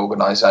large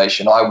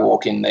organisation. I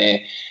walk in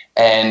there.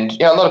 And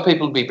a lot of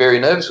people would be very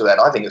nervous with that.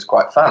 I think it's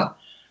quite fun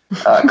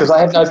because I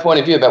have no point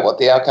of view about what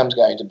the outcome's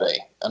going to be.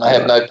 And I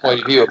have no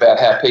point of view about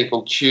how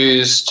people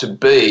choose to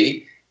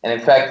be. And in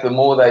fact, the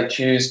more they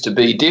choose to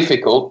be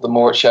difficult, the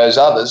more it shows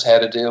others how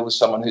to deal with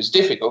someone who's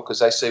difficult because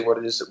they see what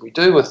it is that we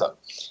do with them.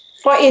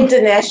 For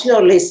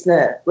international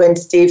listener, when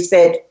Steve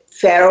said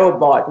feral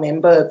board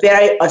member,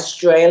 very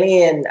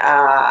Australian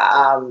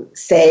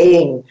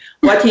saying,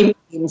 what he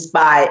means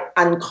by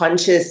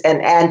unconscious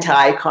and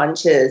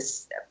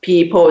anti-conscious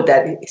people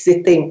that are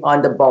sitting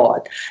on the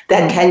board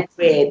that can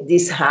create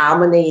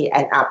disharmony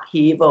and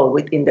upheaval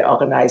within the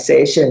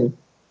organization.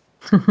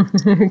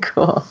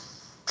 Cool.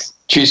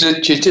 She's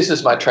just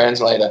as my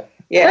translator.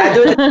 Yeah, I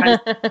do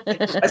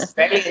the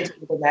Australian to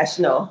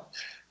international.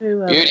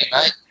 Beauty,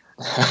 mate.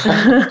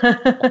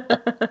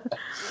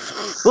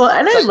 Well,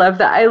 and I love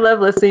that. I love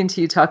listening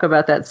to you talk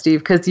about that, Steve,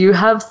 because you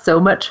have so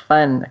much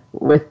fun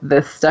with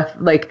this stuff.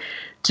 Like,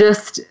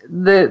 just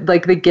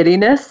the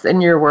giddiness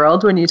in your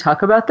world when you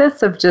talk about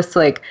this, of just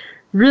like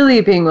really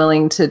being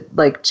willing to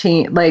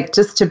change,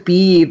 just to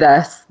be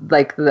this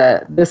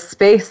the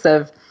space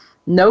of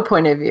no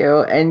point of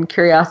view and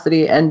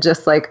curiosity, and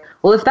just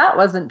well, if that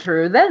wasn't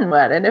true, then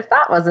what? And if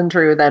that wasn't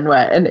true, then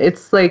what? And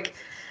it's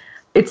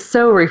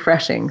so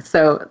refreshing.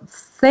 So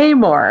say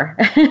more.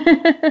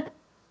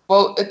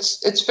 Well,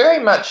 it's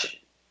very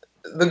much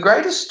the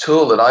greatest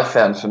tool that I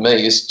found for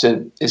me is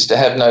to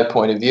have no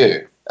point of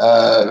view.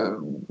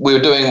 We were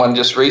doing one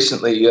just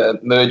recently,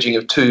 merging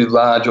of two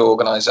large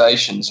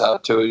organisations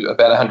up to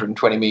about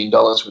 $120 million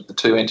with the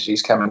two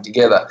entities coming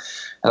together.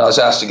 And I was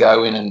asked to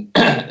go in and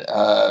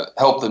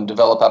help them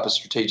develop up a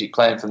strategic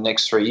plan for the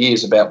next 3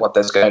 years about what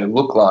that's going to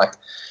look like.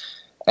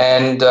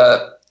 And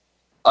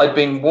I'd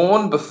been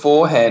warned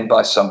beforehand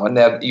by someone.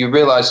 Now, you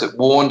realise that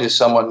warned is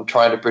someone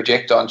trying to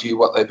project onto you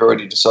what they've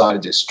already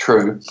decided is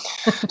true.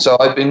 So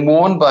I'd been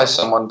warned by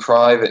someone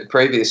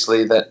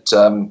previously that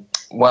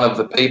one of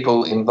the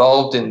people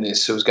involved in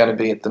this who was going to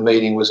be at the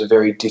meeting was a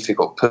very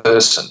difficult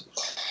person.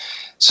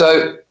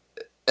 So,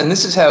 and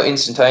this is how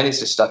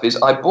instantaneous this stuff is,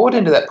 I bought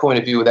into that point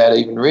of view without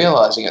even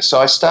realising it. So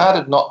I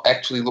started not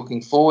actually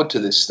looking forward to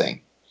this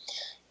thing.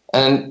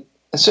 And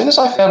as soon as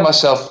I found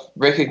myself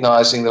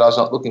recognising that I was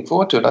not looking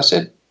forward to it, I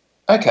said,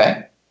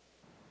 okay,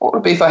 what would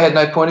it be if I had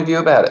no point of view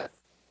about it?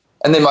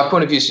 And then my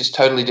point of view just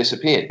totally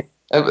disappeared.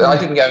 I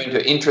didn't go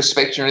into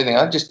introspection or anything.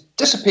 I just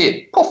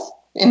disappeared, poof,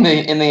 in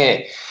the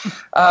air.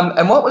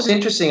 And what was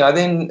interesting, I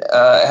then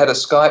had a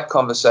Skype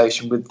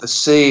conversation with the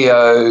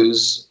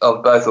CEOs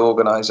of both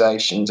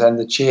organisations and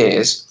the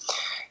chairs.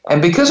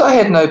 And because I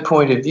had no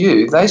point of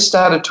view, they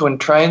started to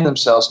entrain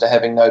themselves to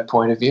having no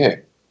point of view.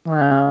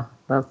 Wow.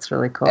 That's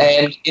really cool.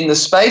 And in the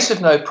space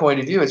of no point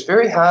of view, it's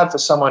very hard for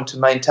someone to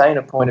maintain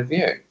a point of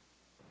view.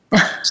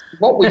 So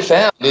what we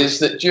found is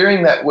that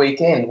during that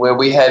weekend where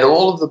we had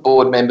all of the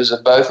board members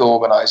of both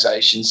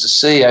organisations, the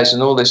CEOs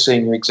and all their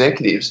senior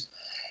executives,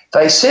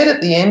 they said at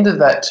the end of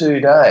that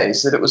 2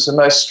 days that it was the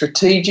most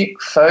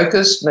strategic,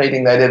 focused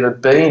meeting they'd ever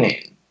been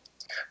in.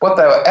 What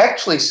they were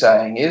actually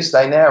saying is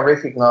they now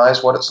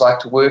recognise what it's like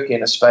to work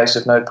in a space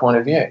of no point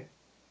of view.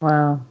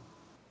 Wow.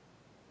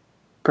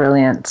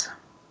 Brilliant.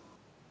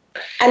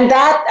 And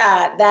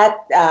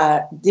that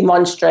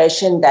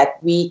demonstration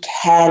that we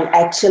can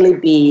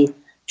actually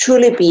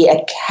truly be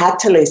a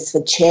catalyst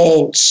for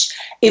change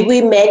if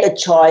we make a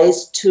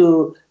choice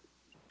to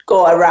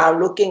go around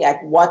looking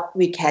at what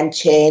we can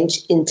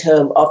change in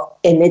terms of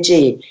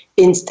energy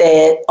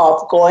instead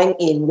of going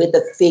in with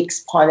a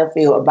fixed point of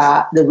view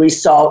about the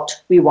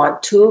result we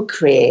want to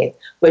create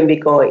when we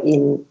go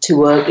in to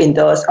work in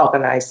those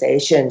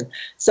organizations.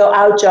 So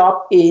our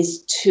job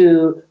is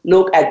to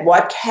look at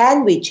what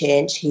can we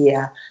change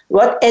here,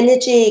 what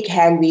energy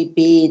can we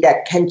be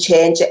that can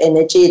change the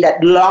energy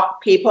that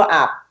lock people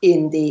up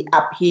in the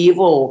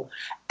upheaval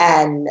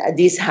and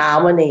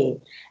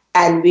disharmony,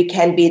 and we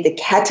can be the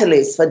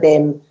catalyst for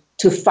them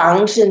to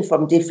function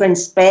from different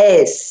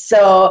space.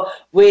 So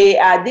we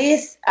are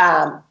this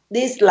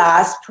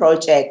last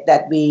project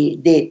that we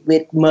did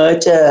with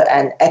merger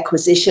and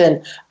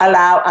acquisition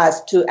allow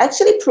us to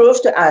actually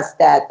prove to us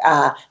that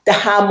the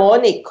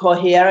harmonic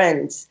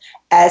coherence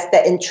as the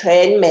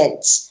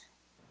entrainment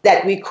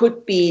that we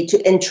could be to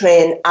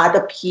entrain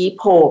other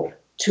people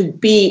to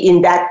be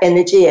in that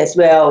energy as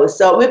well.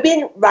 So we've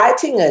been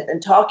writing it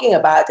and talking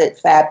about it a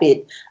fair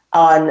bit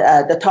on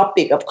the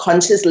topic of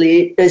conscious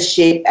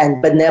leadership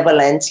and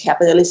benevolent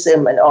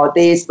capitalism and all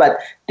this, but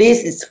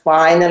this is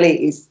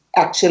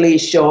actually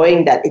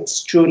showing that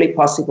it's truly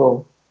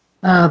possible.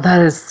 Oh,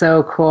 that is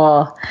so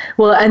cool.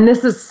 Well, and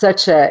this is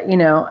such a,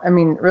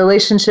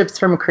 relationships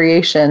from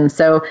creation.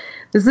 So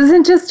this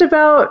isn't just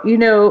about,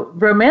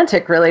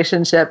 romantic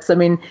relationships. I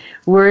mean,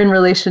 we're in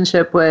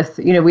relationship with,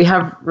 we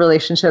have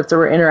relationships where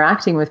we're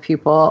interacting with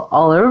people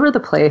all over the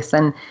place.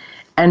 And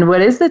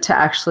what is it to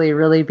actually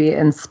really be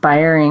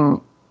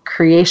inspiring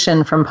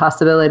creation from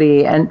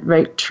possibility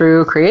and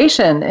true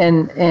creation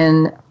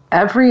in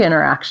every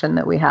interaction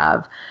that we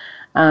have?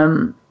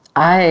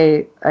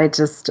 I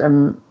just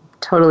am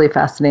totally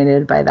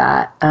fascinated by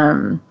that.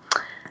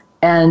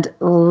 And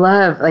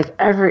love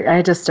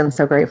I just am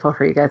so grateful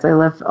for you guys. I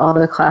love all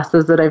the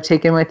classes that I've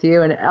taken with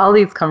you, and all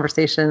these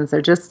conversations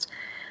are just,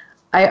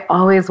 I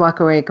always walk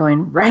away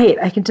going, right,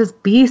 I can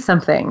just be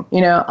something.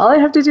 All I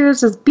have to do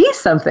is just be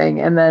something,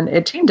 and then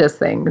it changes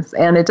things.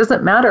 And it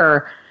doesn't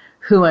matter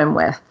who I'm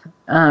with.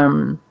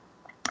 And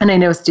I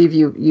know, Steve,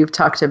 you've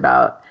talked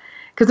about,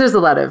 because there's a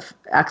lot of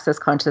access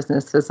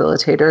consciousness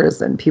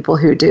facilitators and people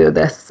who do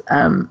this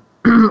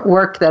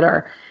work that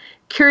are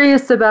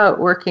curious about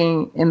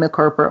working in the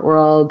corporate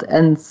world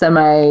and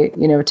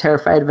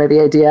terrified by the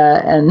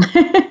idea and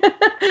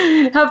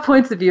have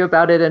points of view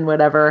about it and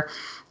whatever.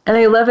 And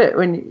I love it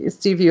when,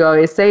 Steve, you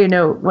always say,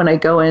 when I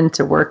go in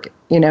to work,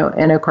 in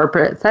a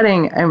corporate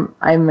setting,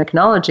 I'm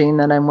acknowledging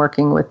that I'm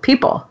working with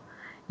people.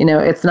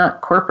 It's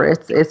not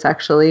corporates, it's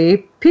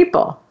actually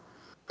people.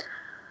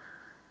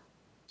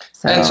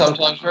 So. And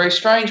sometimes very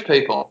strange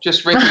people.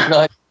 Just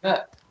recognize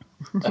that.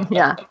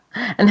 Yeah.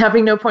 And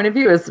having no point of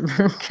view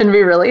can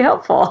be really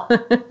helpful.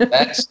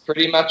 That's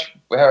pretty much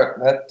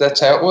that's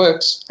how it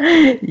works.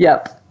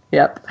 Yep.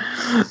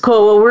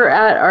 Cool. Well, we're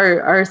at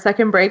our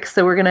second break,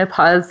 so we're going to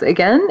pause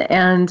again,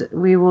 and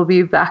we will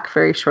be back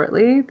very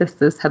shortly. This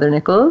is Heather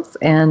Nichols,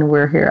 and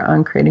we're here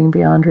on Creating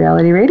Beyond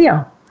Reality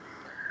Radio.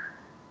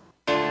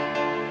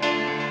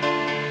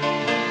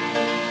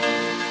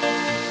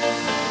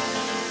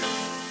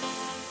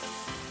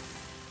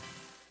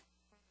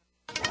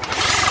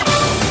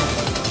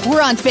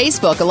 We're on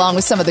Facebook along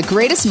with some of the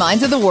greatest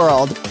minds of the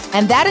world,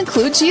 and that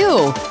includes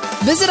you.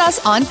 Visit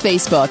us on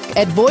Facebook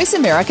at Voice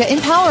America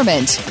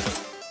Empowerment.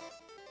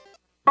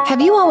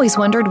 Have you always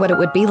wondered what it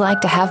would be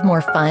like to have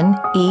more fun,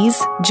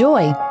 ease,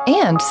 joy,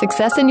 and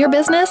success in your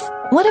business?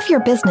 What if your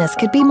business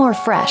could be more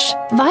fresh,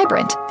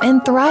 vibrant,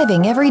 and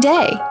thriving every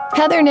day?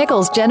 Heather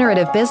Nichols'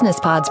 Generative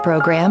Business Pods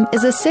program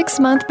is a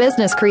 6-month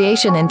business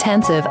creation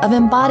intensive of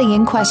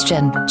embodying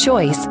question,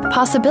 choice,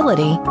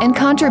 possibility, and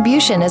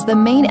contribution as the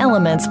main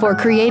elements for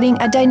creating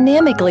a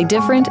dynamically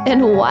different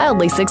and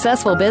wildly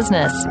successful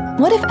business.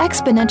 What if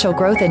exponential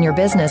growth in your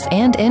business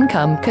and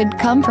income could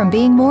come from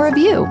being more of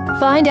you?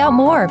 Find out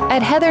more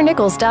at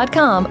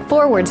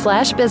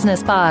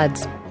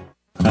heathernichols.com/businesspods.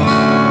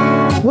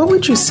 What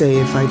would you say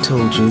if I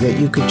told you that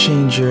you could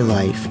change your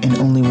life in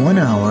only 1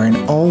 hour and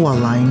all while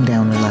lying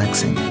down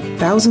relaxing?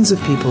 Thousands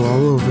of people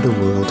all over the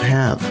world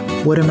have.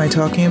 What am I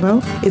talking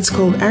about? It's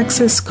called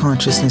Access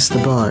Consciousness, the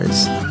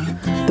BARS.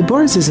 The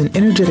BARS is an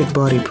energetic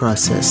body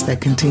process that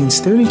contains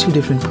 32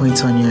 different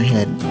points on your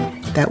head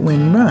that,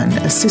 when run,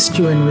 assist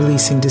you in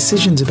releasing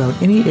decisions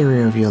about any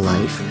area of your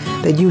life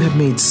that you have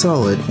made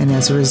solid and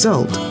as a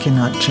result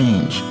cannot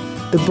change.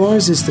 The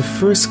BARS is the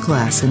first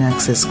class in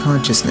Access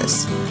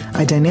Consciousness,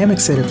 a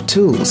dynamic set of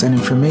tools and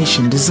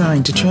information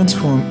designed to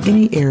transform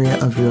any area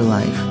of your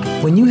life.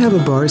 When you have a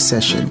BARS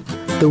session,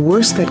 the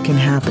worst that can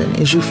happen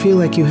is you feel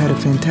like you had a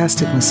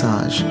fantastic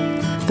massage.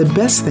 The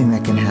best thing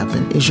that can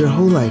happen is your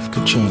whole life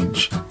could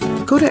change.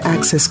 Go to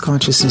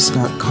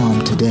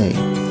accessconsciousness.com today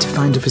to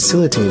find a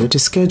facilitator to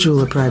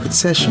schedule a private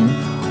session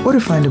or to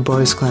find a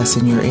BARS class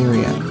in your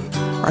area.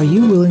 Are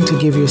you willing to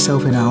give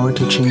yourself an hour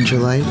to change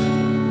your life?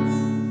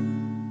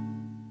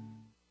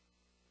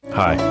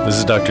 Hi, this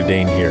is Dr.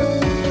 Dane here.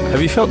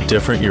 Have you felt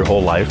different your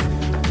whole life?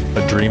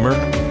 A dreamer,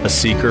 a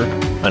seeker,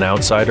 an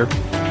outsider?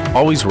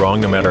 Always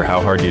wrong no matter how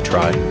hard you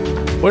try?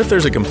 What if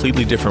there's a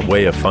completely different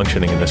way of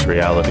functioning in this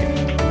reality?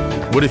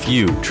 What if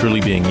you, truly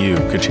being you,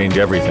 could change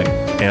everything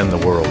and the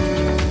world?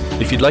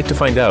 If you'd like to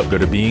find out, go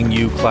to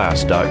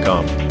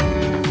beingyouclass.com.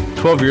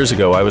 12 years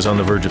ago, I was on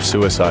the verge of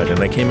suicide,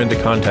 and I came into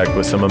contact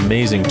with some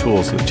amazing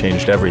tools that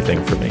changed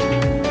everything for me.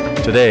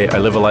 Today, I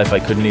live a life I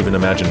couldn't even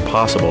imagine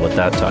possible at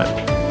that time.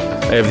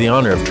 I have the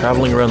honor of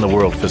traveling around the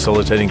world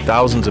facilitating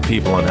thousands of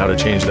people on how to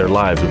change their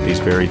lives with these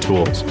very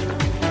tools.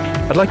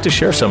 I'd like to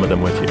share some of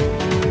them with you.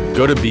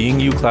 Go to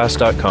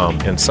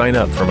beingyouclass.com and sign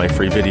up for my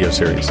free video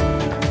series.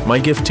 My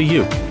gift to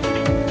you.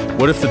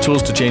 What if the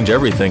tools to change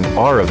everything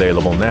are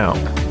available now?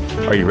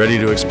 Are you ready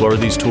to explore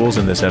these tools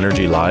in this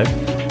energy live?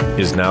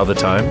 Is now the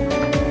time?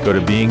 Go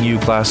to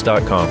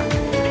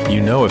beingyouclass.com.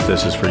 You know if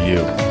this is for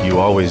you. You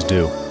always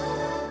do.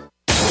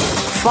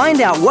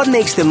 Find out what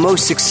makes the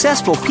most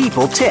successful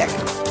people tick.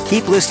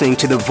 Keep listening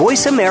to the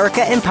Voice America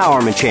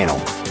Empowerment Channel.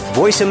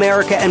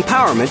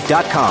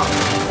 VoiceAmericaEmpowerment.com.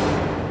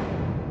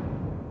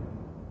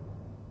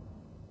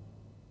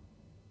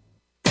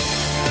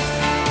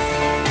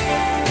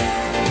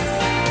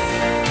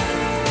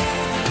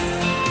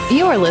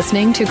 You are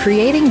listening to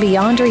Creating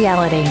Beyond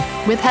Reality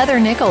with Heather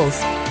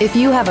Nichols. If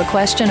you have a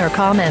question or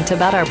comment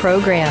about our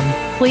program,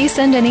 please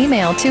send an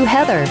email to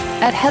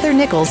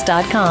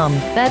heather@heathernichols.com.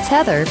 That's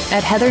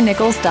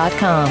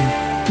heather@heathernichols.com.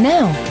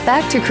 Now,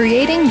 back to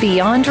Creating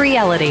Beyond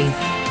Reality.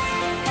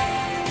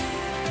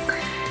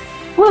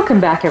 Welcome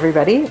back,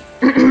 everybody.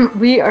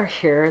 We are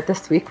here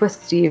this week with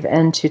Steve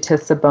and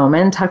Chutisa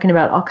Bowman talking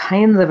about all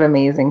kinds of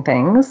amazing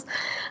things.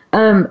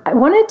 I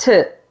wanted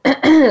to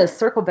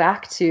circle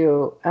back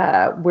to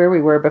where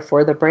we were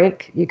before the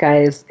break, you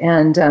guys,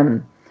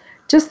 and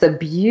just the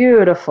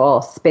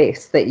beautiful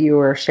space that you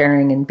were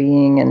sharing and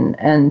being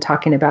and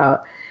talking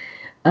about,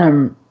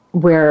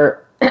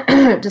 where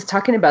just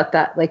talking about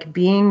that, like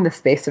being the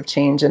space of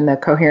change and the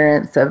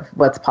coherence of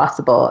what's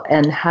possible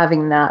and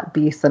having that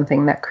be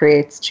something that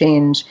creates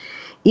change,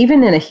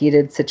 even in a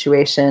heated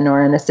situation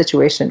or in a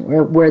situation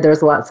where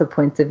there's lots of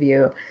points of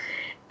view.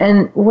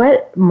 And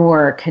what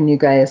more can you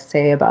guys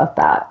say about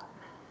that?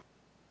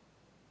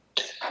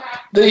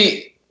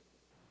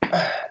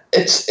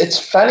 It's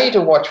funny to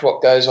watch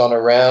what goes on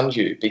around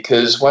you,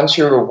 because once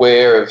you're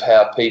aware of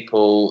how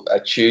people are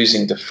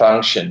choosing to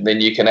function, then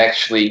you can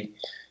actually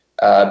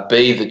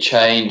be the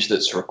change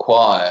that's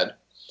required.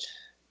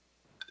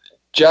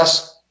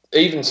 Just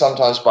even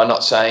sometimes by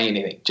not saying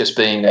anything, just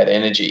being that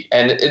energy.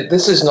 And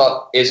this is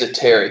not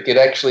esoteric. It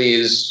actually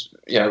is,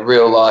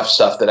 real life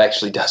stuff that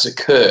actually does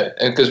occur.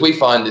 And because we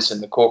find this in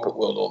the corporate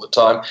world all the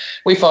time.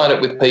 We find it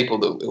with people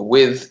that we're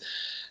with.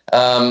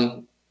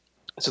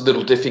 It's a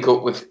little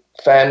difficult with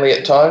family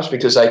at times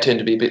because they tend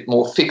to be a bit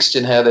more fixed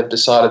in how they've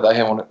decided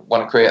they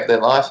want to create their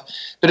life.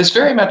 But it's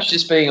very much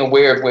just being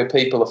aware of where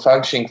people are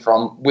functioning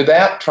from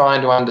without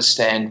trying to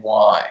understand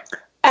why.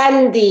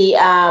 And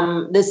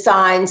the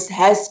science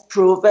has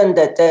proven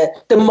that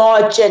the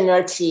more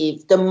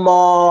generative, the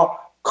more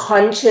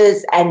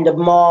conscious and the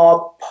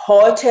more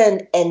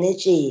potent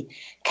energy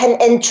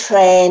can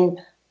entrain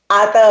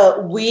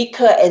other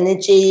weaker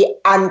energy,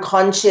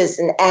 unconscious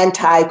and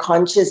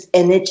anti-conscious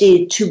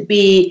energy to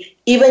be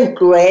even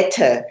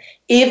greater.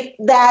 If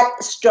that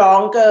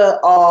stronger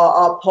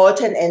or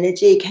potent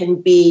energy can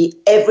be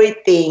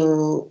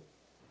everything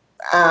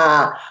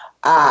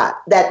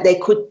that they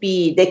could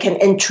be, they can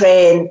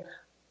entrain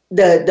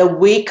the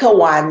weaker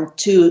one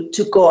to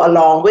go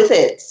along with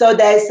it. So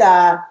there's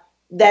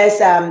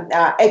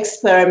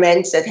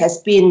experiments that has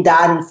been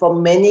done for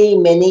many,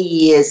 many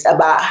years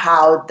about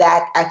how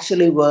that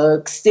actually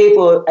works. Steve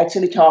will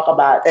actually talk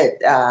about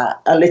it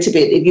a little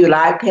bit. If you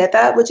like,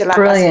 Heather, would you like?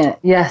 Brilliant.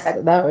 Yes,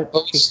 that would be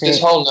great. This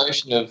whole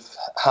notion of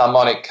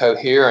harmonic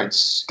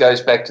coherence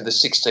goes back to the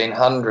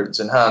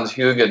 1600s and Hans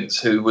Huygens,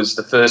 who was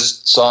the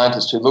first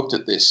scientist who looked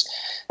at this.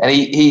 And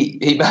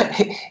he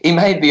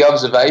made the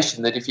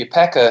observation that if you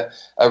pack a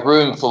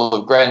room full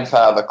of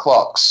grandfather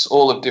clocks,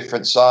 all of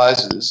different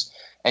sizes,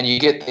 and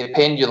you get their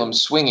pendulum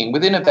swinging,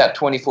 within about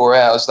 24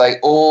 hours, they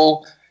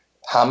all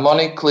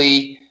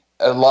harmonically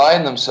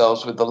align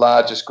themselves with the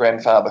largest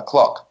grandfather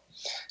clock.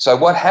 So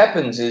what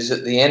happens is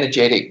that the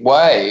energetic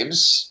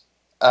waves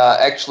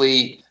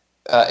actually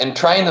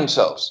entrain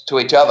themselves to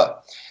each other.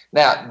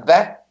 Now,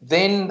 that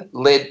then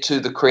led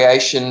to the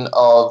creation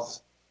of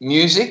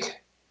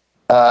music,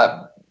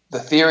 the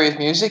theory of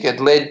music. It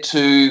led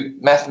to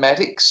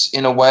mathematics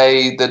in a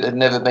way that had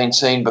never been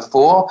seen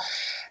before.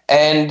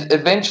 And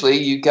eventually,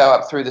 you go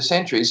up through the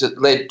centuries, it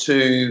led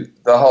to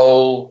the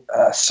whole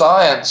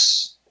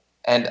science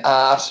and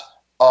art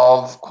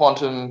of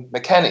quantum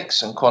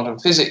mechanics and quantum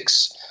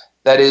physics.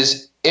 That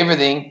is,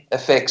 everything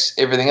affects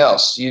everything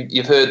else.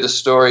 You've heard the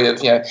story of,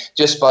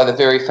 just by the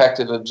very fact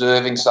of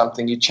observing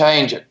something, you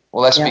change it.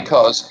 Well, that's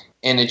because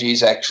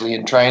energies actually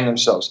entrain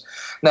themselves.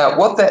 Now,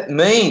 what that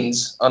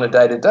means on a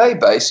day-to-day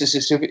basis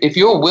is if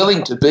you're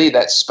willing to be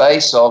that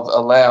space of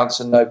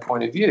allowance and no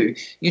point of view,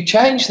 you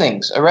change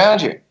things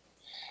around you.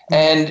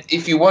 And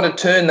if you want to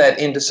turn that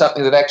into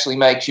something that actually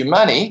makes you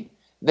money,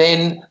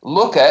 then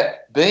look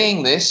at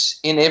being this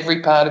in every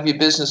part of your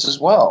business as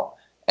well.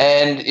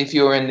 And if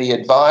you're in the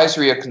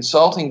advisory or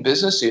consulting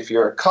business, if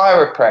you're a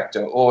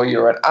chiropractor or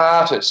you're an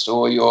artist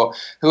or you're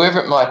whoever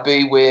it might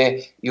be, where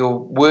you're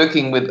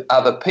working with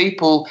other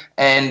people,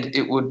 and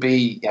it would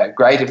be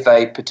great if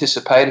they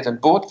participated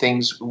and bought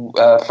things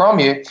from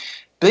you,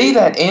 be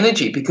that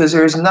energy, because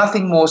there is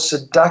nothing more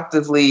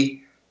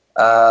seductively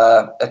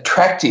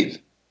attractive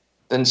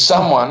than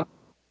someone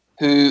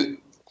who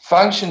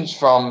functions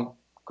from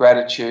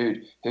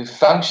gratitude, who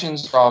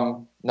functions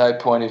from no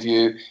point of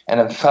view, and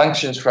who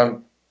functions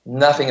from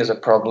nothing is a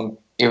problem,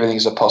 everything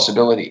is a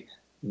possibility.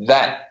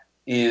 That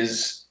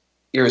is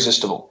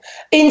irresistible.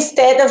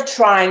 Instead of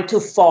trying to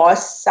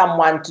force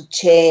someone to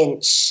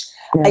change,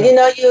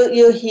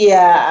 you hear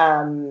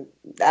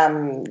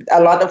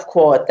a lot of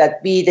quote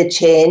that be the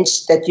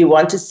change that you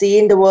want to see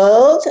in the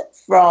world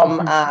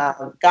from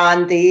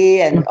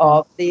Gandhi and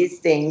all these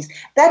things.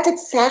 That's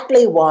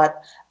exactly what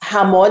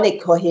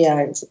harmonic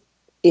coherence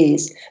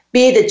is.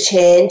 Be the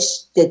change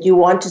that you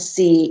want to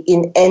see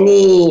in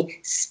any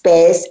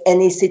space,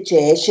 any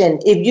situation.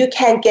 If you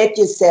can get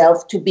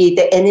yourself to be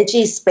the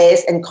energy,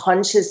 space, and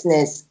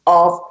consciousness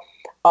of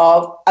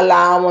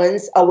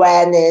allowance,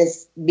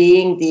 awareness,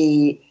 being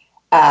the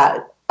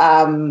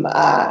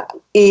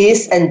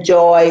ease and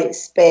joy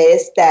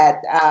space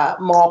that are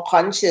more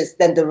conscious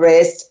than the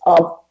rest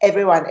of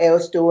everyone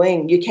else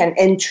doing, you can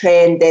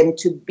entrain them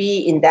to be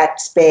in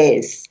that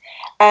space.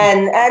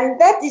 And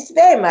that is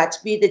very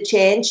much be the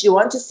change you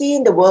want to see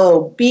in the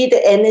world, be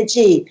the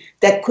energy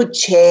that could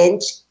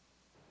change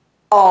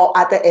all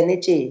other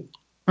energy.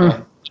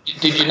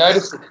 Did you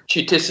notice that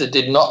Chitissa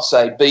did not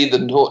say be the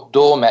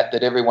doormat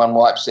that everyone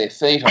wipes their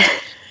feet on?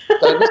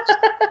 So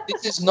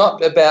this is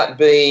not about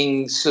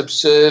being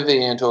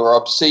subservient or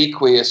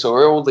obsequious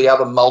or all the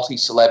other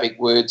multisyllabic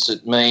words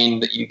that mean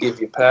that you give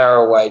your power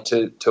away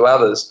to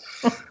others.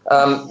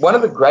 One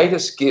of the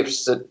greatest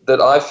gifts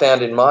that I've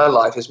found in my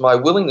life is my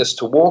willingness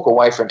to walk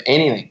away from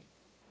anything.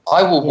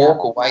 I will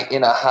walk away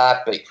in a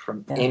heartbeat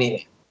from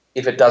anything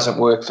if it doesn't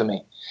work for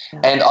me.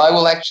 Yeah. And I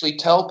will actually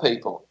tell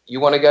people,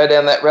 you want to go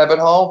down that rabbit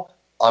hole?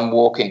 I'm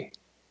walking.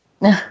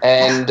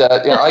 And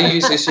I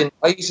use this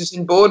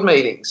in board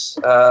meetings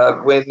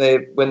when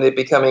they're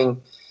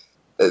becoming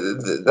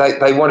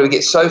they want to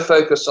get so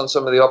focused on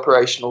some of the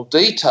operational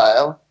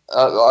detail.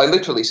 I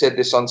literally said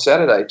this on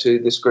Saturday to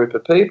this group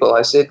of people.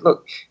 I said,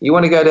 "Look, you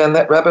want to go down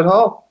that rabbit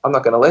hole? I'm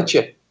not going to let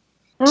you."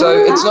 So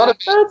it's not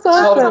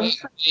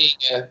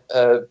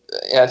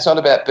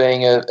about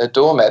being a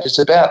doormat. It's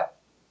about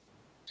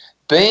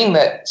being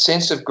that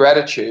sense of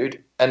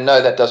gratitude and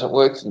no, that doesn't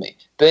work for me.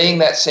 Being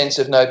that sense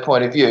of no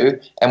point of view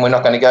and we're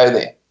not going to go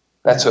there.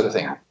 That sort of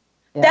thing. Yeah.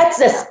 That's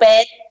the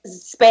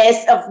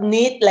space of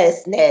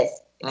needlessness,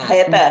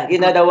 Heather. You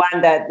know, the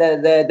one that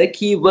the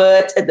key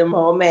word at the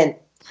moment,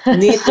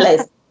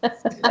 needless.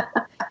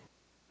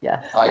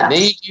 I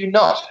need you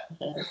not.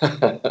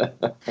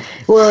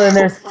 Well, and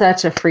there's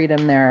such a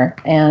freedom there.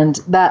 And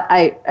that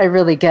I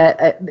really get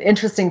an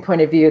interesting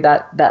point of view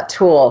that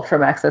tool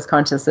from Access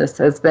Consciousness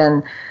has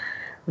been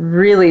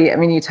really, I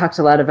mean, you talked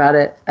a lot about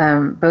it,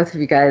 both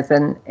of you guys,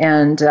 and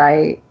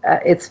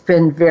it's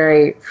been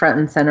very front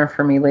and center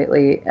for me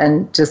lately,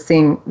 and just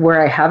seeing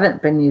where I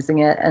haven't been using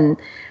it and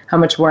how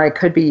much more I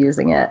could be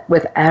using it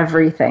with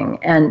everything,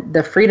 and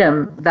the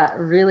freedom that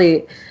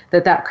really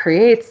that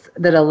creates,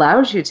 that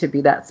allows you to be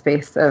that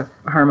space of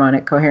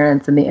harmonic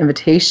coherence, and the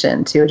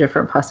invitation to a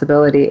different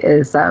possibility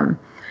is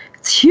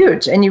it's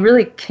huge, and you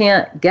really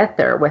can't get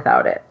there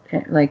without it.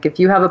 Like if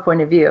you have a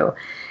point of view,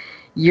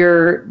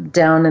 you're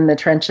down in the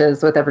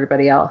trenches with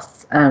everybody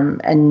else,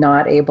 and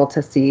not able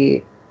to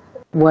see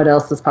what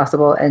else is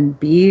possible and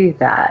be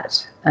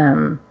that.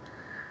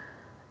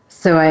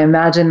 So I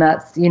imagine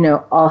that's,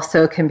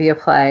 also can be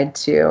applied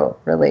to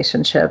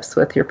relationships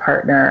with your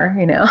partner,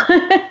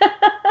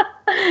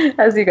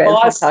 as you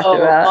guys have talked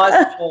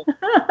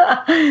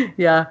about.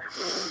 Yeah.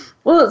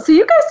 Well, so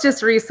you guys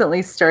just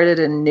recently started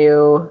a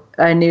new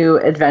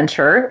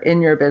adventure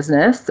in your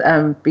business,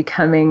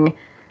 becoming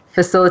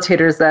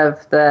facilitators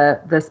of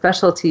the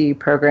specialty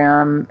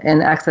program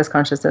in Access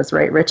Consciousness,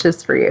 Right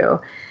Riches for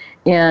You.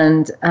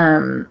 And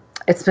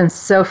it's been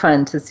so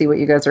fun to see what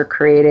you guys are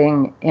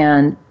creating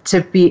and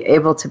to be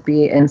able to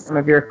be in some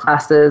of your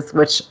classes,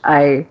 which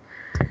I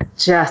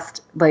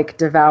just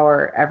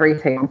devour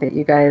everything that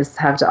you guys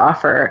have to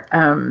offer.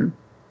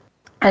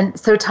 And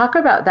so talk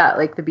about that,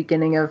 like the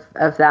beginning of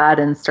that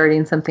and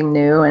starting something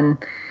new, and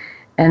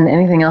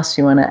anything else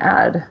you want to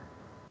add.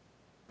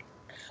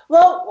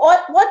 Well,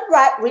 what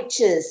Right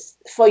Riches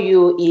for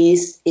You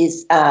is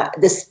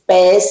the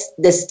space,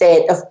 the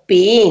state of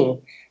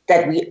being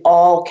that we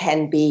all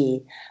can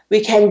be. We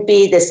can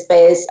be the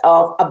space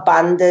of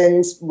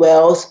abundance,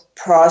 wealth,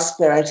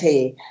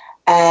 prosperity,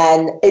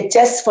 and it's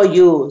just for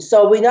you.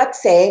 So we're not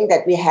saying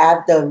that we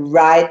have the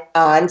right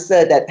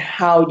answer that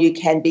how you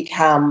can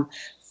become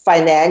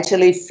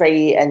financially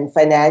free and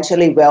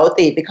financially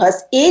wealthy,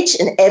 because each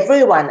and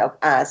every one of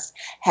us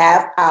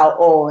have our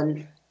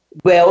own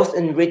wealth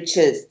and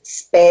riches,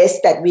 space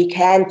that we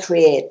can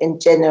create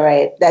and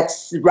generate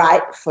that's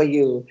right for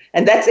you.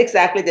 And that's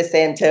exactly the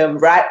same term,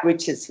 right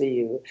riches for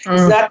you.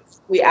 It's not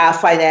we are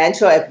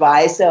financial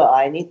advisor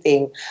or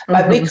anything,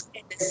 but we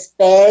create the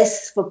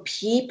space for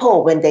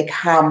people when they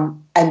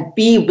come and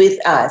be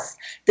with us,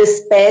 the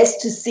space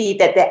to see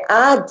that there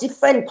are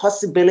different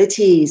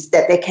possibilities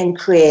that they can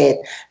create,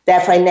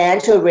 their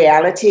financial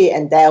reality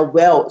and their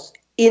wealth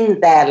in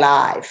their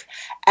life.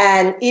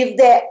 And if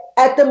they're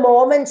at the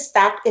moment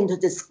stuck into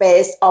the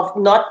space of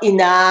not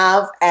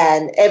enough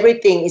and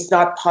everything is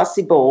not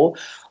possible,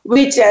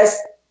 we just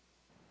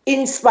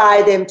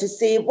inspire them to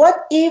see,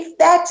 what if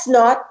that's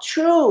not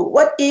true?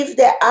 What if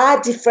there are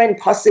different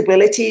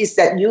possibilities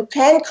that you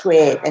can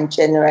create and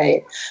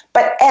generate?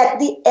 But at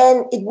the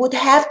end, it would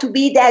have to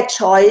be their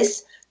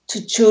choice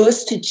to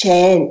choose to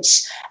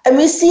change. And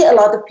we see a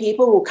lot of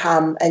people who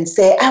come and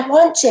say, I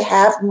want to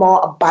have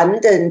more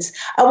abundance.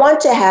 I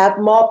want to have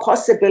more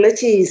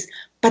possibilities,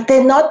 but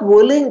they're not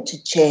willing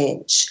to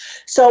change.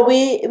 So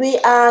we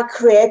are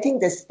creating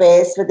the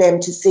space for them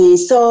to see.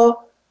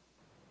 So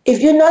if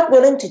you're not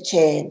willing to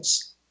change,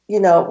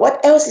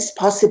 what else is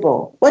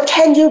possible? What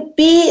can you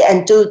be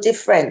and do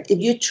different? If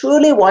you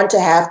truly want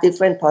to have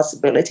different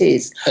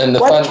possibilities,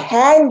 what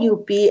can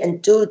you be and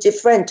do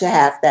different to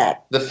have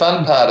that? The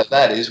fun part of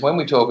that is when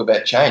we talk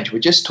about change, we're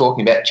just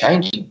talking about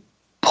changing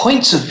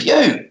points of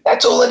view.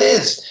 That's all it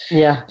is.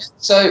 Yeah.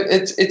 So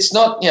it's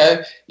not,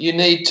 you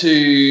need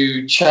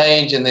to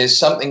change and there's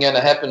something going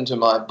to happen to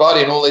my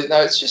body and all this.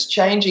 No, it's just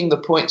changing the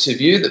points of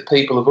view that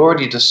people have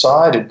already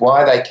decided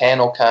why they can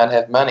or can't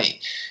have money.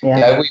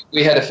 Yeah.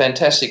 We had a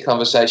fantastic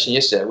conversation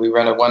yesterday. We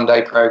ran a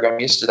one-day program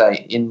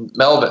yesterday in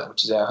Melbourne,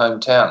 which is our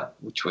hometown,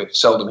 which we're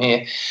seldom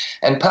here.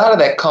 And part of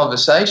that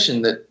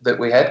conversation that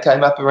we had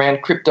came up around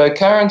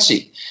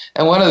cryptocurrency.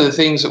 And one of the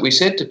things that we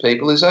said to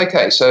people is,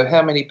 okay, so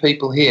how many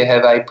people here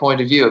have a point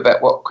of view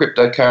about what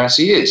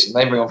cryptocurrency is? And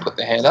everyone put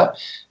their hand up.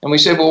 And we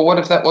said, well, what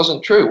if that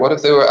wasn't true? What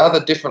if there were other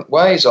different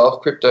ways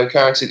of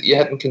cryptocurrency that you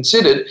hadn't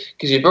considered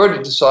because you've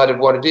already decided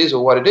what it is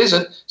or what it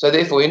isn't, so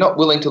therefore you're not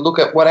willing to look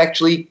at what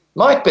actually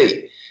might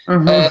be.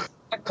 And that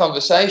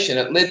conversation,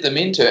 it led them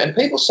into, and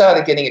people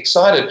started getting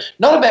excited,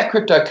 not about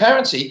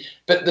cryptocurrency,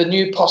 but the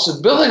new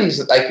possibilities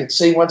that they could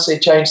see once they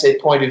changed their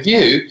point of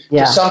view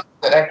to something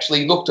that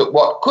actually looked at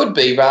what could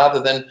be rather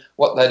than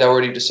what they'd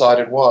already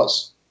decided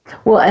was.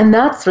 Well, and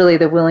that's really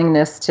the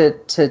willingness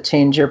to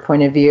change your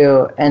point of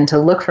view and to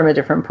look from a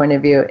different point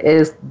of view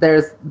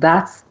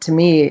to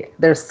me,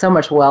 there's so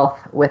much wealth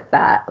with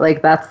that.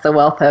 Like, that's the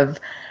wealth of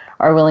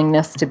our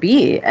willingness to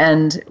be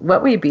and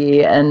what we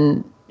be,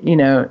 and,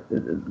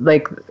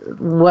 like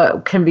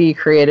what can be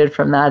created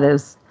from that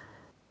is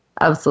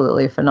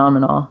absolutely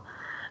phenomenal.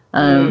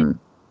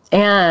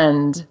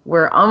 And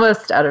we're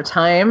almost out of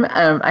time.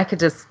 I could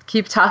just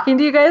keep talking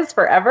to you guys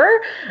forever.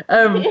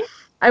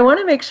 I want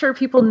to make sure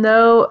people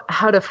know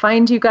how to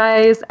find you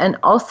guys, and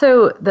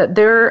also that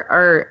there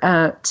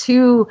are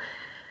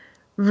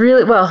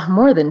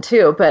more than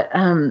two, but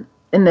in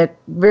the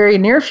very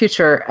near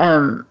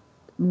future,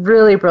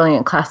 really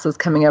brilliant classes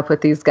coming up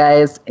with these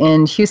guys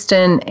in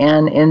Houston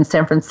and in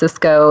San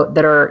Francisco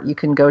that you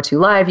can go to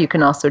live. You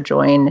can also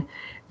join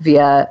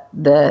via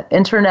the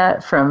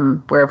internet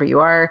from wherever you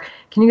are.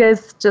 Can you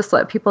guys just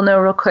let people know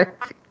real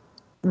quick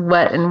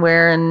what and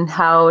where and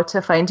how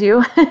to find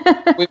you?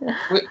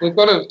 We've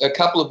got a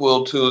couple of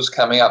world tours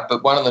coming up,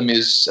 but one of them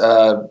is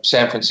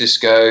San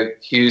Francisco,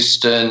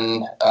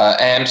 Houston,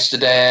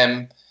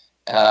 Amsterdam,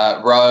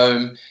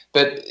 Rome.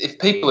 But if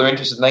people are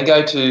interested, they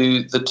go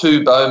to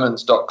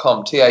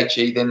the2bowmans.com,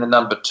 THE, then the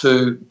number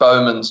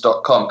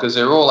 2bowmans.com, because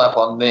they're all up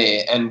on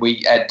there, and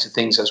we add to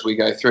things as we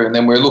go through. And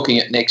then we're looking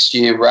at next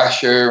year,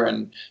 Russia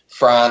and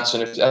France,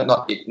 and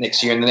not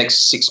next year, in the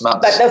next 6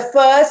 months. But the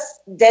first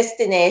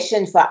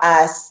destination for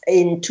us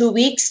in 2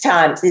 weeks'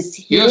 time is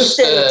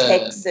Houston,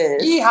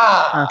 Texas.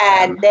 Yeehaw!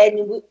 And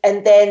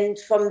then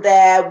from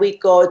there we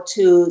go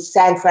to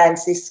San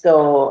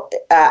Francisco.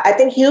 I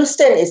think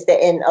Houston is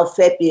the end of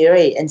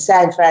February, and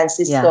San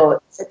Francisco,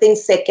 I think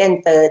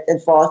 2nd, 3rd,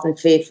 and 4th, and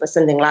 5th, or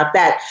something like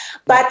that.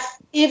 But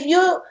if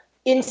you're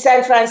in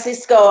San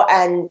Francisco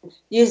and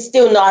you're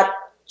still not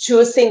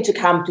choosing to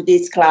come to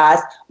this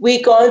class,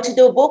 we're going to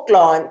do a book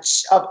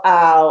launch of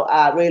our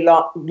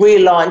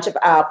relaunch of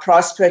our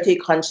Prosperity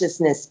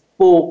Consciousness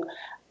book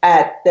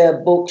at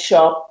the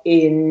bookshop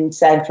in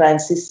San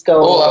Francisco.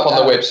 All up on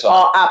the website.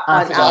 Or up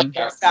on our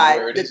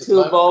website,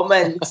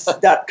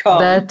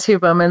 the2bowmans.com.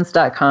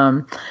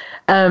 The2bowmans.com.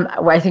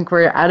 I think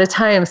we're out of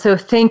time. So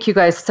thank you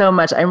guys so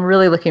much. I'm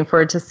really looking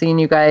forward to seeing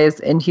you guys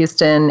in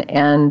Houston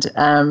and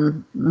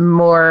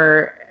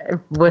more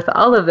with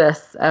all of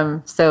this.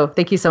 So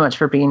thank you so much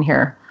for being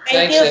here.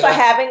 Thanks, you for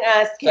having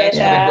us, Kesha. Thanks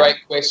for the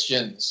great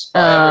questions.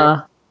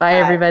 Bye,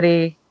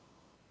 everybody.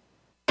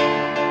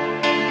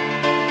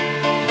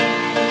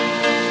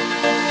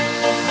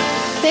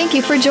 Thank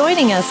you for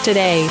joining us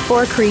today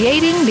for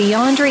Creating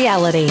Beyond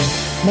Reality.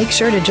 Make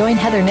sure to join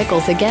Heather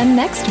Nichols again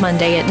next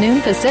Monday at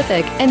noon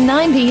Pacific and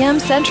 9 p.m.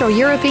 Central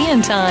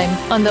European Time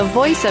on the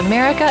Voice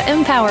America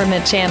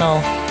Empowerment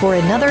Channel for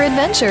another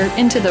adventure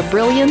into the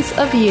brilliance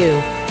of you.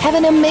 Have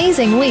an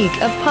amazing week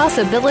of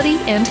possibility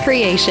and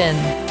creation.